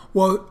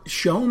 Well,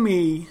 show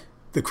me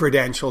the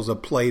credentials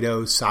of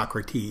Plato,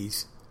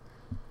 Socrates,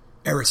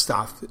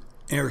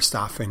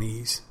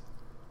 Aristophanes.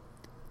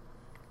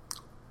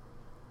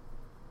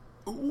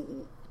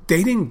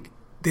 They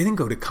didn't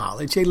go to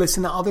college. They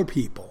listened to other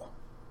people.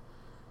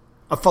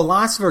 A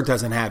philosopher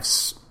doesn't have,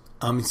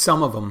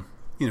 some of them,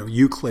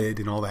 Euclid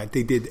and all that,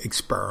 they did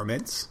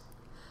experiments.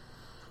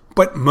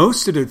 But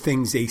most of the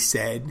things they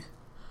said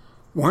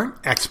weren't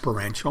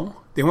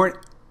experiential. They weren't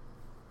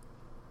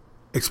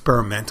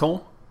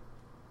experimental.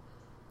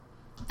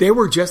 They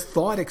were just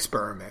thought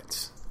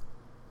experiments.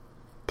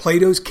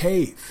 Plato's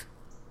cave,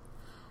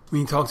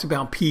 when he talks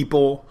about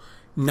people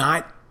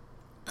not,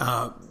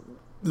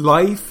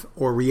 life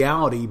or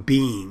reality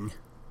being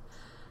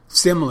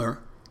similar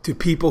to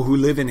people who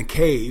live in a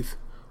cave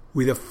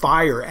with a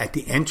fire at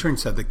the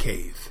entrance of the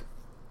cave,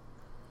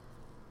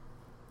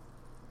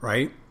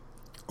 right?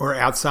 Or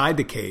outside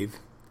the cave,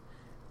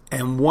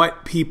 and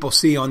what people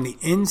see on the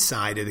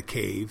inside of the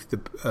cave,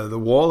 the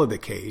wall of the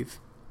cave,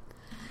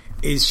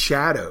 is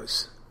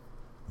shadows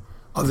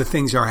of the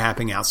things that are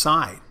happening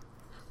outside.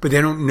 But they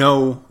don't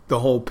know the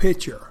whole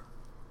picture.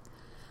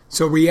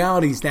 So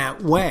reality's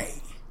that way.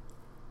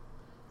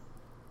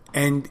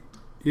 And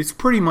it's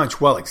pretty much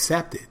well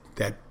accepted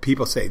that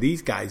people say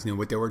these guys knew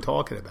what they were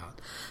talking about.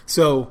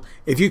 So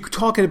if you're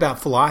talking about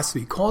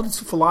philosophy, call it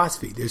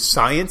philosophy. There's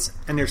science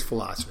and there's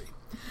philosophy.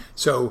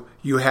 So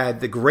you had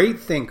the great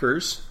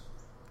thinkers,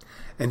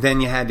 and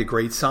then you had the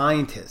great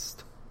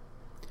scientists.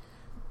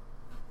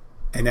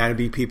 And that would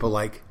be people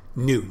like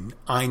Newton,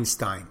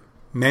 Einstein,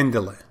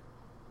 Mendel,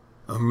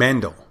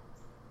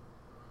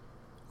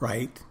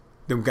 right?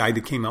 The guy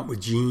that came up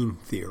with gene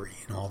theory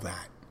and all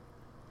that.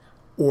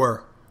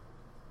 Or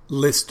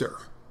Lister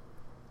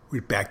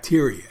with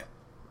bacteria,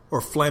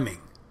 or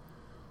Fleming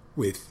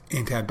with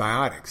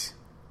antibiotics.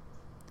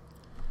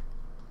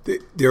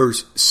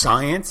 There's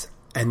science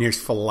and there's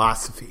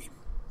philosophy.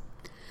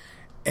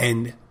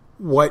 And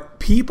what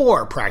people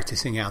are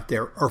practicing out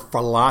there are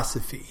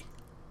philosophy.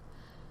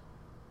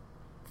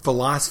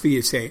 Philosophy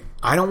is saying,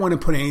 I don't want to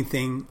put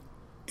anything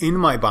in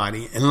my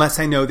body unless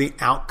I know the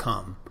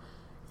outcome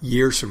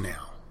years from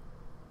now.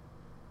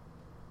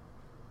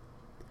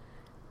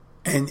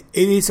 And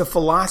it is a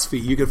philosophy.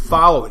 You could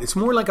follow it. It's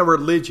more like a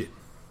religion.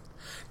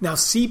 Now,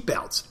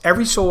 seatbelts.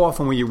 Every so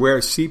often when you wear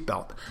a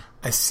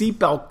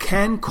seatbelt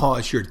can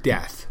cause your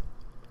death.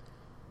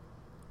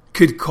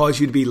 Could cause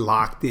you to be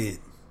locked in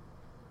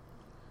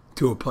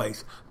to a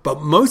place.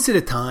 But most of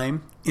the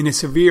time, in a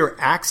severe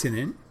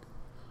accident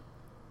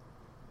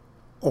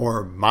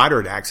or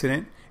moderate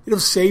accident, it'll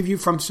save you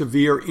from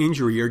severe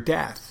injury or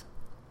death.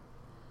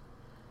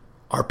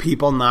 Are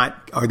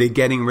they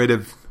getting rid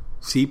of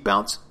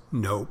seatbelts?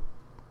 No.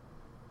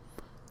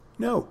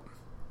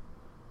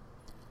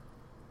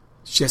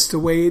 It's just the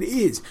way it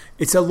is.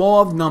 It's a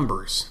law of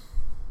numbers.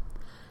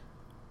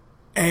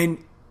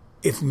 And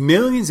if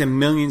millions and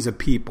millions of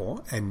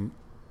people, and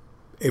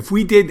if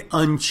we did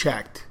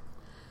unchecked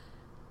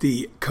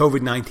the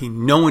COVID-19,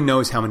 no one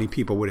knows how many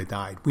people would have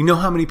died. We know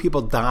how many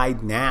people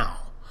died now.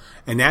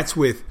 And that's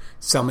with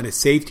some of the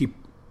safety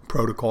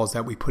protocols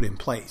that we put in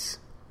place.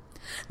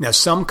 Now,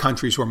 some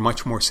countries were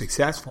much more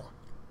successful.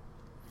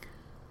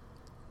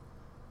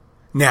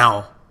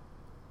 Now,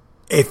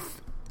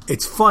 if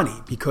it's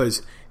funny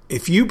because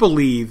if you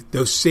believe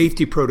those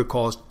safety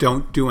protocols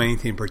don't do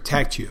anything to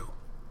protect you,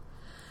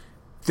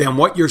 then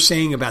what you're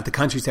saying about the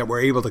countries that were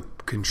able to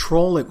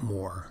control it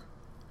more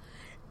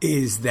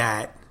is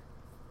that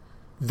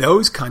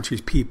those countries'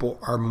 people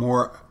are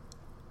more,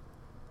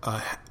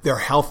 they're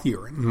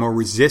healthier and more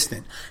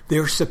resistant.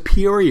 They're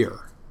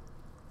superior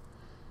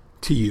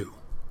to you.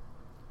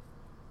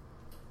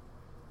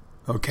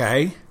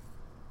 Okay?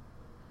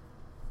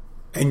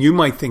 And you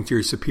might think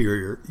you're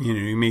superior.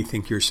 You may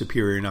think you're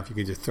superior enough you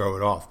can just throw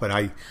it off. But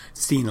I've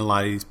seen a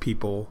lot of these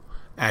people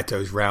at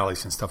those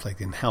rallies and stuff like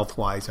that. And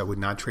health-wise, I would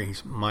not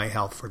trade my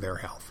health for their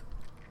health.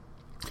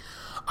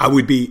 I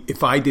would be,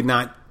 if I did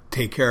not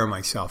take care of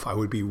myself, I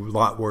would be a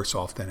lot worse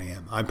off than I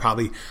am. I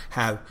probably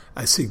have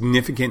a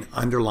significant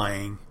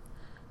underlying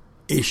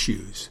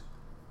issues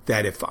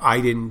that if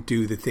I didn't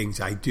do the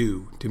things I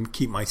do to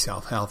keep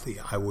myself healthy,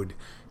 I would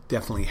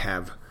definitely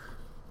have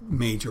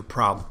major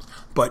problems.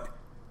 But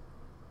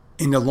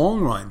in the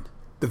long run,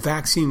 the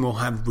vaccine will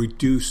have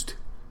reduced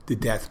the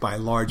death by a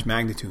large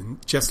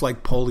magnitude, just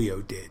like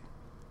polio did.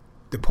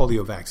 The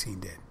polio vaccine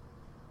did.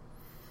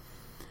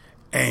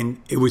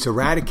 And it was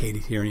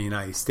eradicated here in the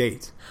United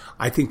States.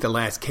 I think the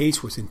last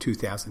case was in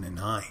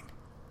 2009.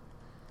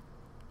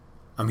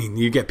 I mean,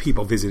 you get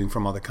people visiting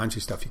from other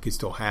countries, stuff. You could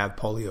still have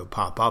polio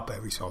pop up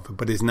every so often,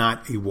 but it's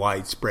not a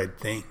widespread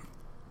thing.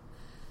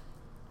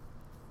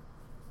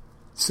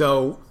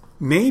 So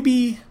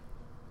maybe,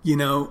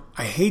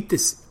 I hate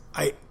this.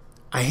 I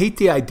hate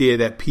the idea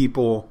that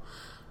people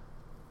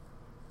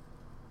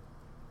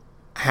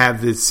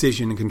have the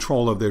decision and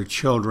control of their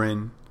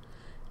children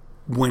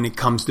when it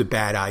comes to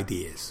bad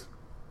ideas.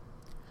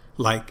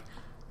 Like,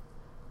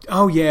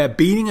 oh yeah,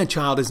 beating a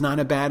child is not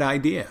a bad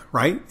idea,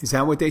 right? Is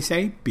that what they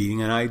say?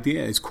 Beating an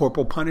idea is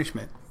corporal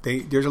punishment.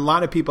 There's a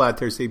lot of people out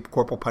there who say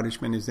corporal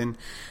punishment is in,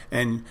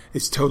 and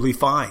it's totally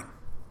fine.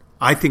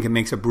 I think it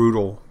makes a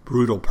brutal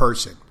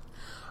person.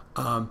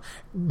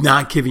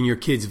 Not giving your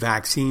kids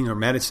vaccine or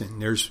medicine.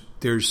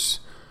 There's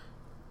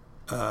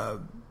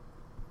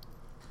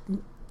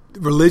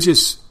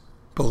religious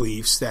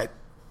beliefs that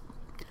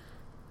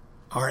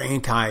are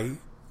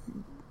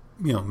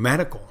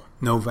medical,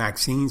 no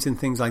vaccines and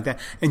things like that.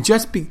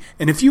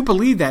 And if you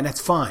believe that,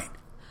 that's fine.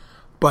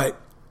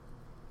 But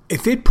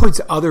if it puts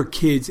other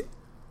kids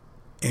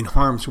in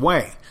harm's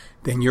way,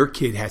 then your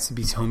kid has to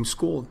be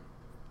homeschooled.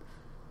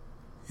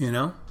 You're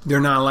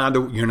not allowed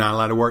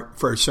to work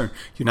for a certain.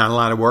 You're not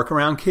allowed to work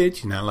around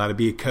kids. You're not allowed to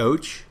be a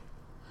coach.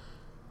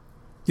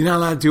 You're not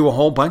allowed to do a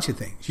whole bunch of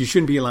things. You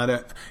shouldn't be allowed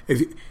to.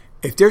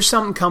 If there's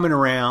something coming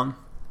around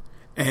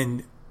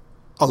and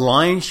a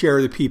lion's share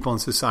of the people in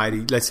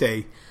society, let's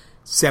say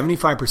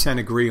 75%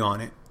 agree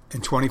on it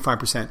and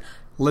 25%,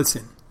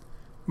 listen,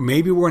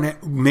 maybe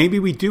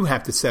we do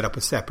have to set up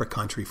a separate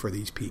country for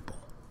these people.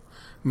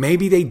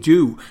 Maybe they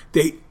do.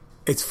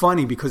 It's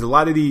funny because a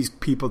lot of these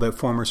people, the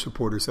former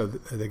supporters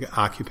of the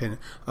occupant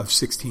of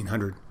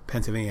 1600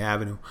 Pennsylvania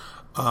Avenue,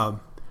 a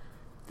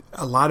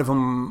lot of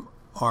them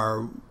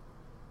are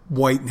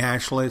white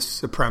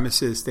nationalists,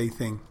 supremacists. They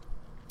think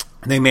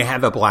they may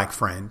have a black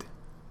friend,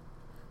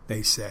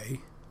 they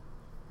say.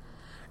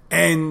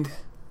 And,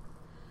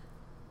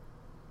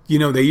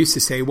 they used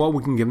to say, well,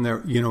 we can give them their,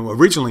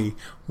 originally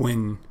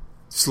when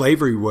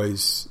slavery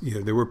was,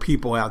 there were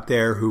people out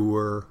there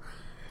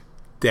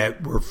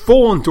that were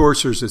full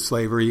endorsers of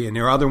slavery, and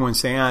there are other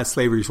ones saying,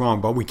 slavery's wrong,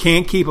 but we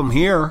can't keep them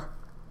here.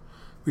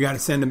 We got to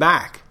send them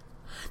back.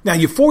 Now,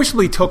 you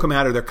forcibly took them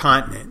out of their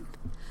continent.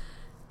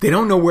 They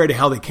don't know where the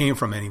hell they came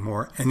from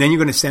anymore, and then you're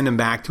going to send them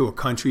back to a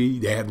country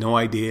they have no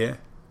idea,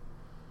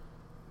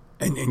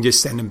 and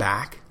just send them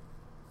back.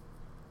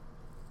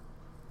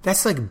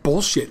 That's like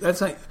bullshit.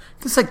 That's like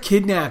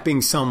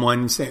kidnapping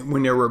someone,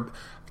 when they were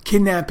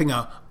kidnapping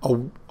a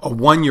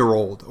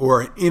 1-year-old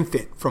or an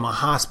infant from a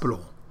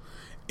hospital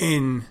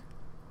in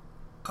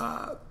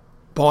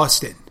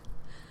Boston.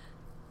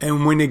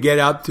 And when they get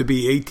up to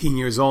be 18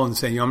 years old and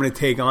say, I'm going to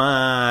take them,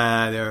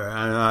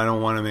 I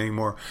don't want them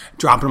anymore,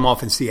 dropping them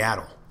off in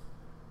Seattle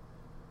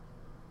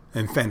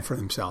and fend for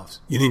themselves.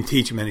 You didn't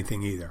teach them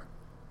anything either.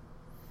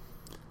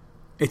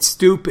 It's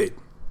stupid.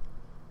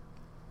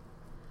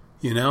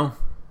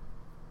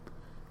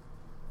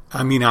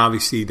 I mean,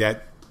 obviously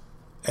that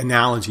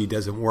analogy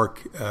doesn't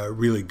work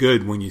really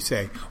good when you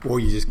say, well,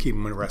 you just keep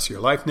them the rest of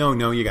your life. No,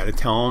 you got to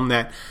tell them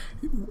that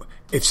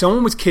if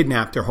someone was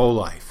kidnapped their whole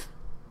life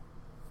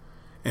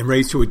and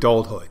raised to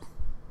adulthood,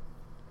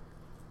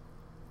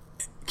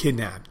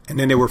 kidnapped, and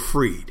then they were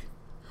freed,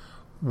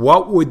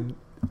 what would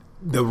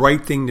the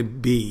right thing to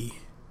be,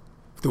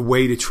 the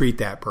way to treat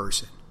that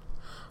person?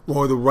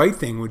 Well, the right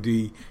thing would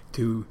be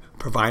to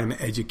provide them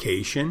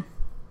education,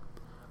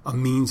 a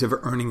means of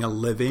earning a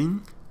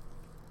living,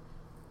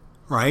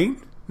 right?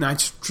 Not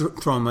just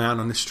throw them out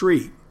on the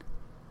street.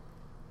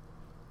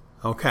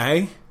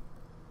 Okay?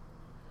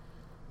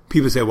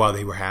 People say, well,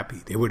 they were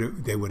happy. They would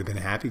have been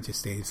happy to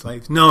stay as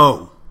slaves.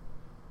 No.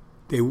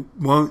 They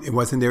won't. It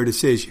wasn't their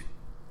decision.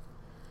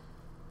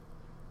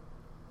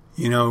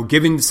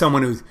 Giving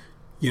someone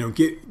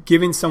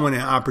an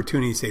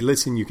opportunity to say,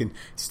 listen, you can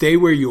stay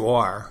where you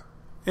are,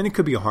 and it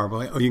could be a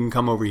horrible, or you can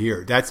come over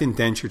here. That's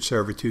indentured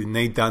servitude, and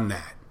they've done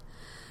that.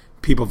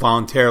 People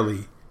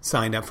voluntarily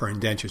signed up for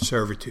indentured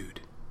servitude.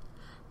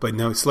 But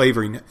no,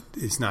 slavery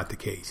is not the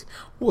case.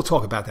 We'll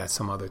talk about that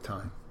some other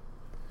time.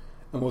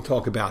 And we'll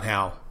talk about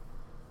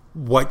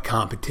what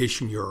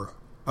competition you're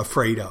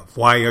afraid of.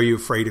 Why are you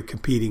afraid of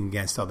competing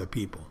against other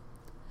people?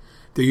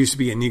 There used to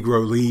be a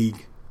Negro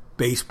League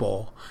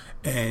baseball,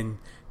 and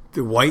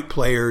the white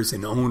players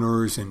and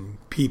owners and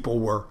people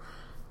were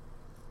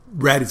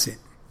reticent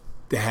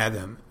to have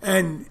them.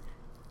 And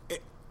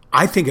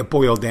I think it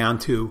boiled down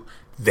to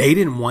they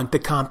didn't want the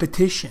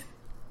competition.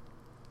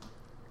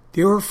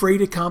 They were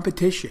afraid of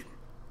competition.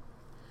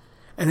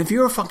 And if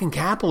you're a fucking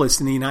capitalist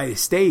in the United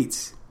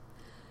States,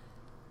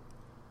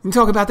 you can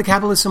talk about the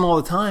capitalism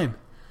all the time,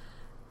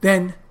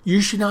 then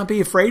You should not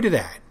be afraid of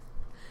that.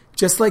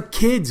 Just like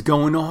kids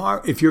going to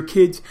Harvard.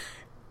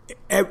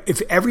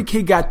 If every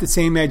kid got the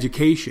same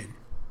education,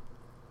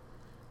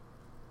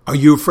 are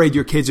you afraid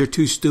your kids are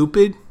too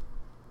stupid?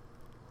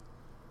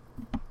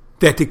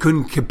 That they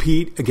couldn't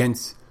compete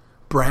against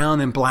brown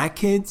and black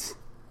kids?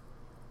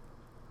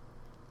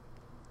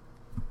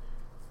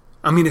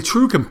 I mean, a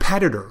true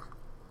competitor,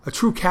 a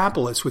true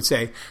capitalist would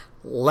say,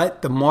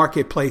 let the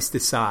marketplace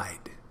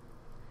decide.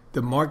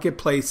 The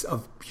marketplace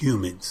of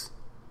humans.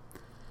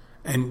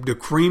 And the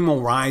cream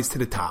will rise to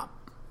the top.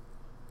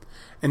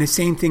 And the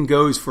same thing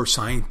goes for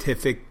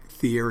scientific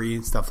theory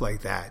and stuff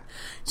like that.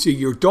 So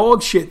your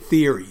dog shit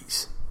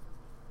theories,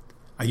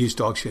 I used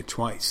dog shit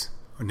twice,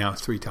 or now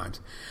 3 times.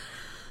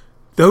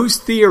 Those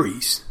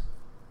theories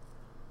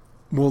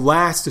will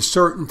last a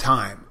certain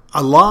time.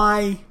 A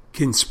lie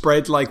can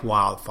spread like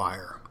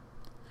wildfire,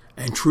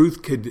 and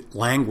truth could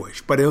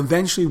languish, but it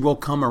eventually will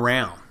come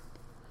around.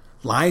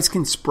 Lies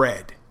can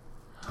spread.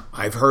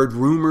 I've heard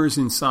rumors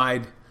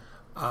inside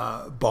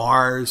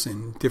bars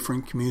and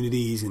different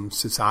communities and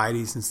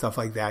societies and stuff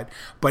like that,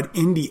 but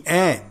in the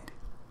end,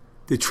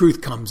 the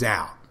truth comes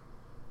out.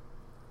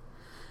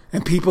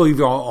 And people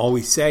even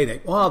always say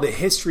that, well, the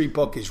history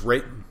book is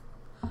written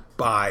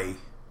by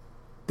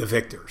the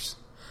victors.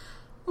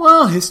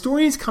 Well,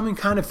 historians come and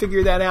kind of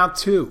figure that out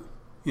too,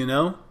 you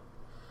know?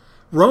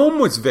 Rome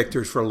was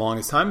victors for the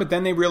longest time, but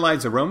then they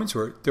realized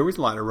there was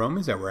a lot of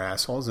Romans that were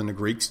assholes, and the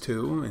Greeks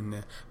too, and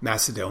the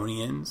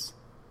Macedonians,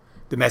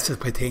 the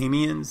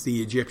Mesopotamians,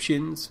 the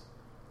Egyptians,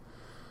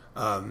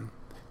 the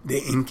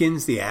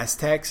Incans, the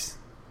Aztecs.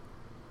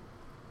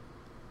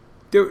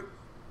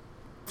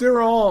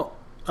 They're all,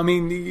 I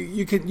mean,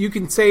 you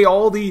can say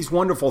all these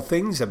wonderful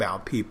things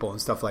about people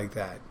and stuff like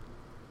that.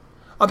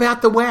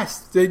 About the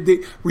West.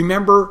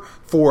 Remember,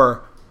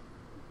 for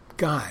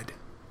God,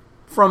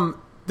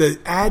 from the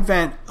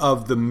advent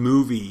of the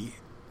movie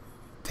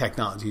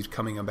technologies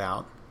coming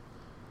about,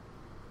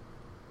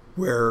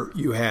 where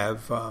you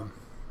have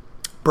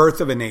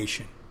Birth of a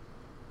Nation.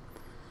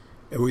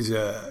 It was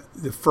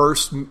the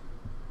first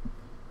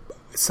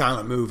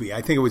silent movie.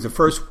 I think it was the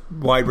first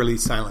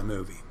wide-release silent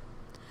movie.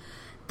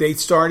 They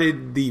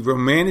started the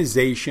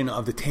romanization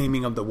of the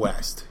taming of the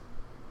West.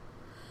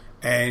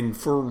 And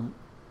for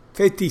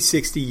 50,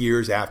 60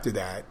 years after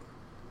that,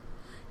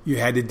 you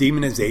had the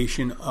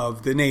demonization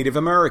of the Native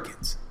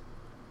Americans.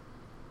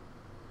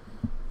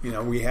 You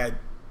know, we had,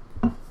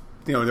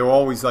 they were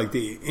always like,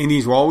 the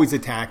Indians were always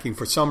attacking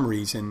for some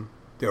reason.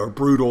 They were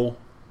brutal.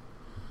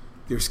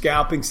 They were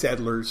scalping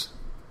settlers.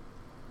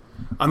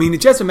 I mean,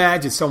 just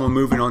imagine someone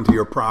moving onto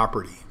your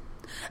property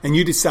and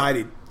you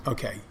decided,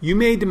 okay, you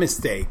made the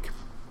mistake.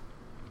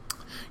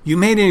 You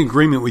made an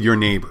agreement with your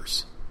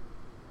neighbors.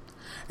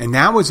 And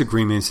that was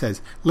agreement that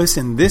says,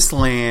 listen, this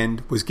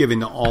land was given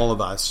to all of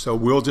us, so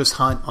we'll just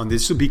hunt on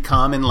this. Will be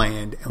common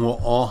land, and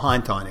we'll all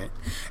hunt on it.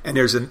 And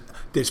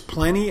there's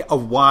plenty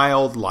of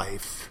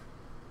wildlife.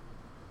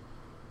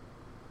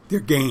 They're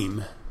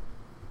game,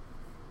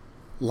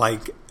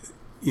 like,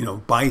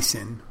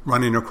 bison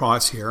running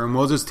across here, and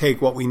we'll just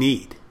take what we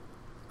need,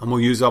 and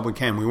we'll use up what we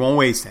can. We won't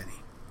waste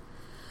any.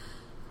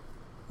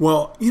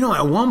 Well,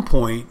 at one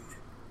point,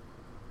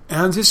 and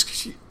I'll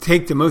just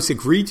take the most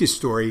egregious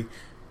story.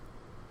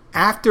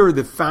 After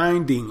the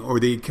finding or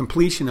the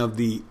completion of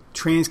the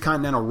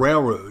Transcontinental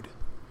Railroad,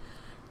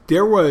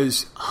 there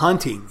was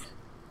hunting,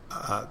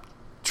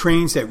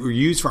 trains that were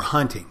used for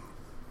hunting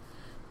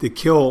to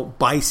kill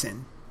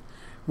bison,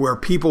 where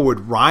people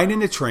would ride in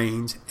the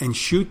trains and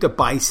shoot the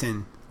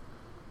bison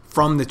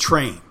from the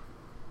train.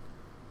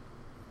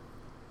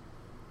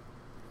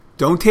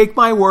 Don't take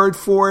my word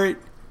for it.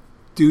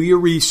 Do your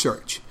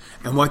research.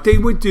 And what they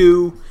would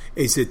do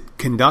is the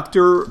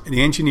conductor and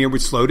the engineer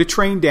would slow the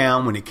train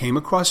down when it came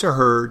across a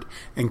herd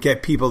and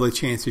get people the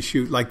chance to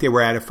shoot like they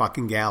were at a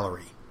fucking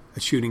gallery, a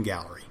shooting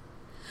gallery.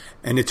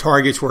 And the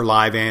targets were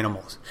live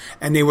animals.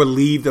 And they would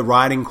leave the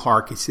rotting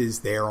carcasses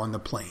there on the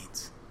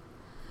plains.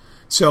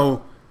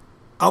 So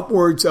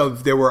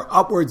there were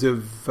upwards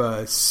of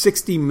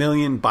 60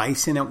 million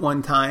bison at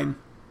one time.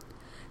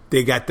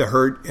 They got the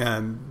herd,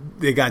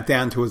 they got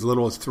down to as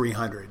little as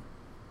 300.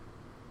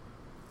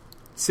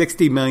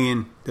 60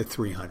 million to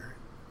 300.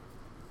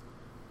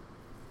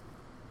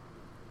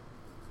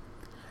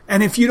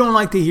 And if you don't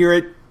like to hear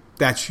it,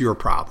 that's your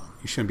problem.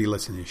 You shouldn't be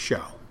listening to the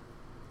show.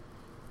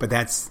 But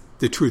that's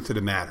the truth of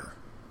the matter.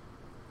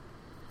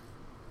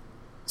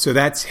 So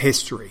that's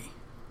history.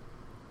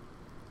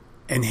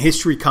 And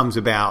history comes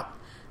about,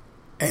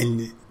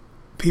 and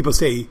people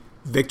say,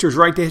 victors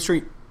write to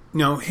history.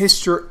 No,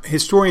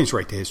 historians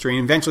write to history.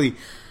 And eventually,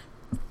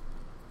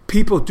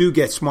 people do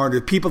get smarter.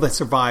 The people that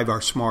survive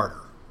are smarter.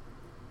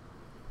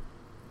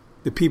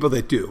 The people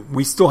that do.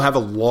 We still have a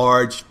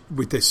large,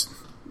 with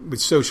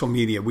social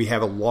media, we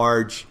have a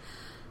large,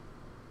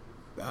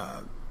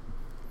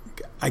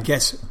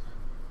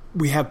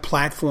 we have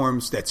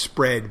platforms that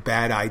spread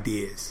bad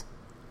ideas.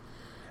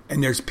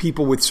 And there's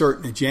people with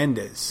certain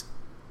agendas.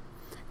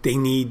 They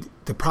need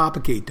to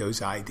propagate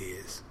those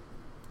ideas.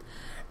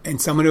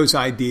 And some of those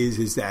ideas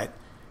is that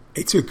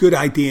it's a good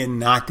idea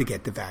not to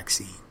get the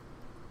vaccine.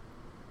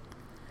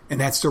 And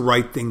that's the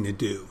right thing to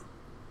do.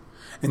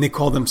 And they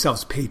call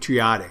themselves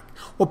patriotic.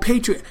 Well,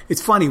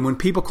 it's funny, when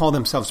people call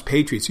themselves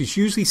patriots, it's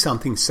usually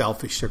something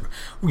selfish.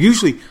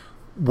 Usually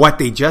what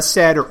they just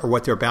said or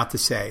what they're about to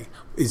say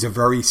is a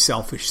very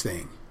selfish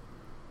thing.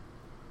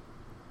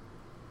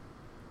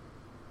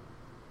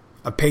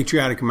 A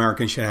patriotic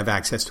American should have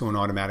access to an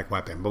automatic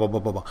weapon. Blah, blah,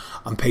 blah, blah, blah.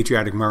 I'm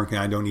patriotic American.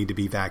 I don't need to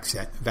be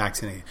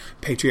vaccinated.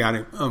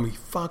 Patriotic,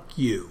 fuck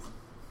you.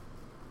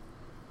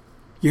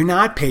 You're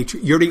not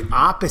patriot. You're the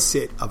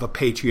opposite of a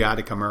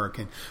patriotic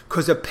American.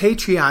 Because a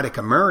patriotic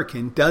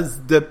American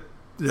does the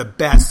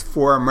best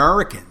for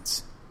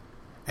Americans.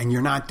 And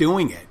you're not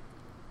doing it.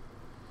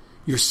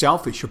 You're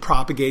selfish. You're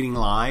propagating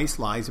lies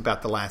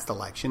about the last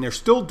election. They're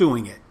still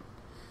doing it.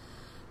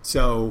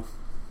 So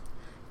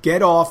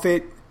get off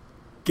it.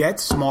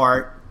 Get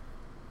smart.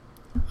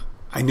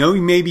 I know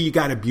maybe you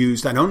got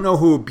abused. I don't know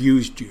who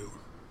abused you.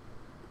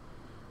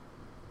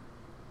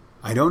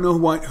 I don't know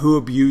who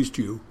abused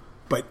you,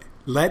 but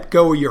let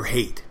go of your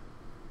hate.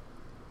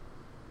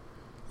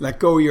 Let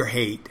go of your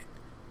hate.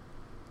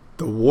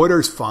 The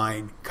water's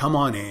fine. Come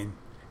on in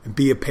and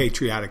be a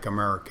patriotic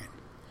American,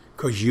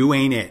 because you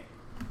ain't it.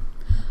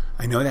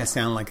 I know that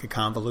sounds like a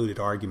convoluted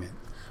argument,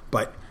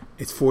 but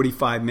it's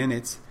 45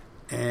 minutes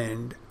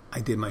and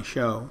I did my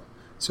show.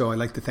 So I'd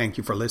like to thank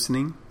you for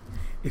listening.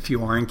 If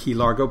you are in Key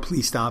Largo,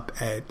 please stop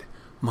at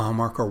mile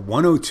marker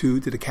 102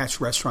 to the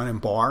Catch Restaurant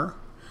and Bar.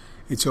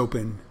 It's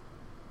open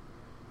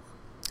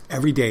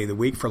every day of the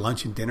week for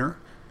lunch and dinner.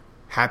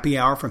 Happy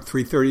hour from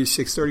 3:30 to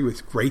 6:30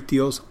 with great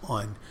deals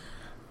on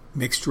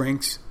mixed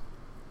drinks,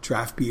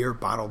 draft beer,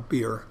 bottled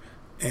beer,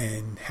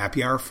 and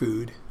happy hour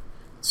food.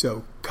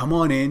 So come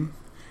on in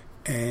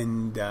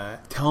and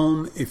tell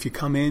them, if you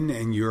come in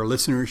and you're a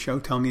listener of the show,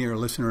 tell me you're a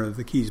listener of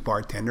the Keys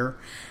Bartender.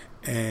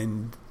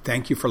 And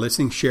thank you for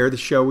listening. Share the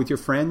show with your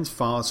friends.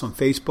 Follow us on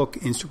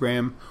Facebook,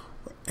 Instagram,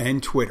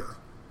 and Twitter.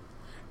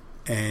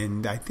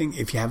 And I think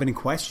if you have any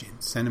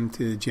questions, send them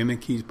to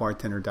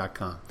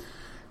jim@keysbartender.com.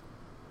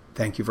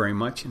 Thank you very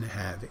much and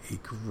have a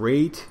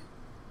great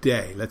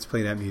day. Let's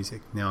play that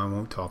music. Now I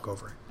won't talk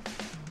over it.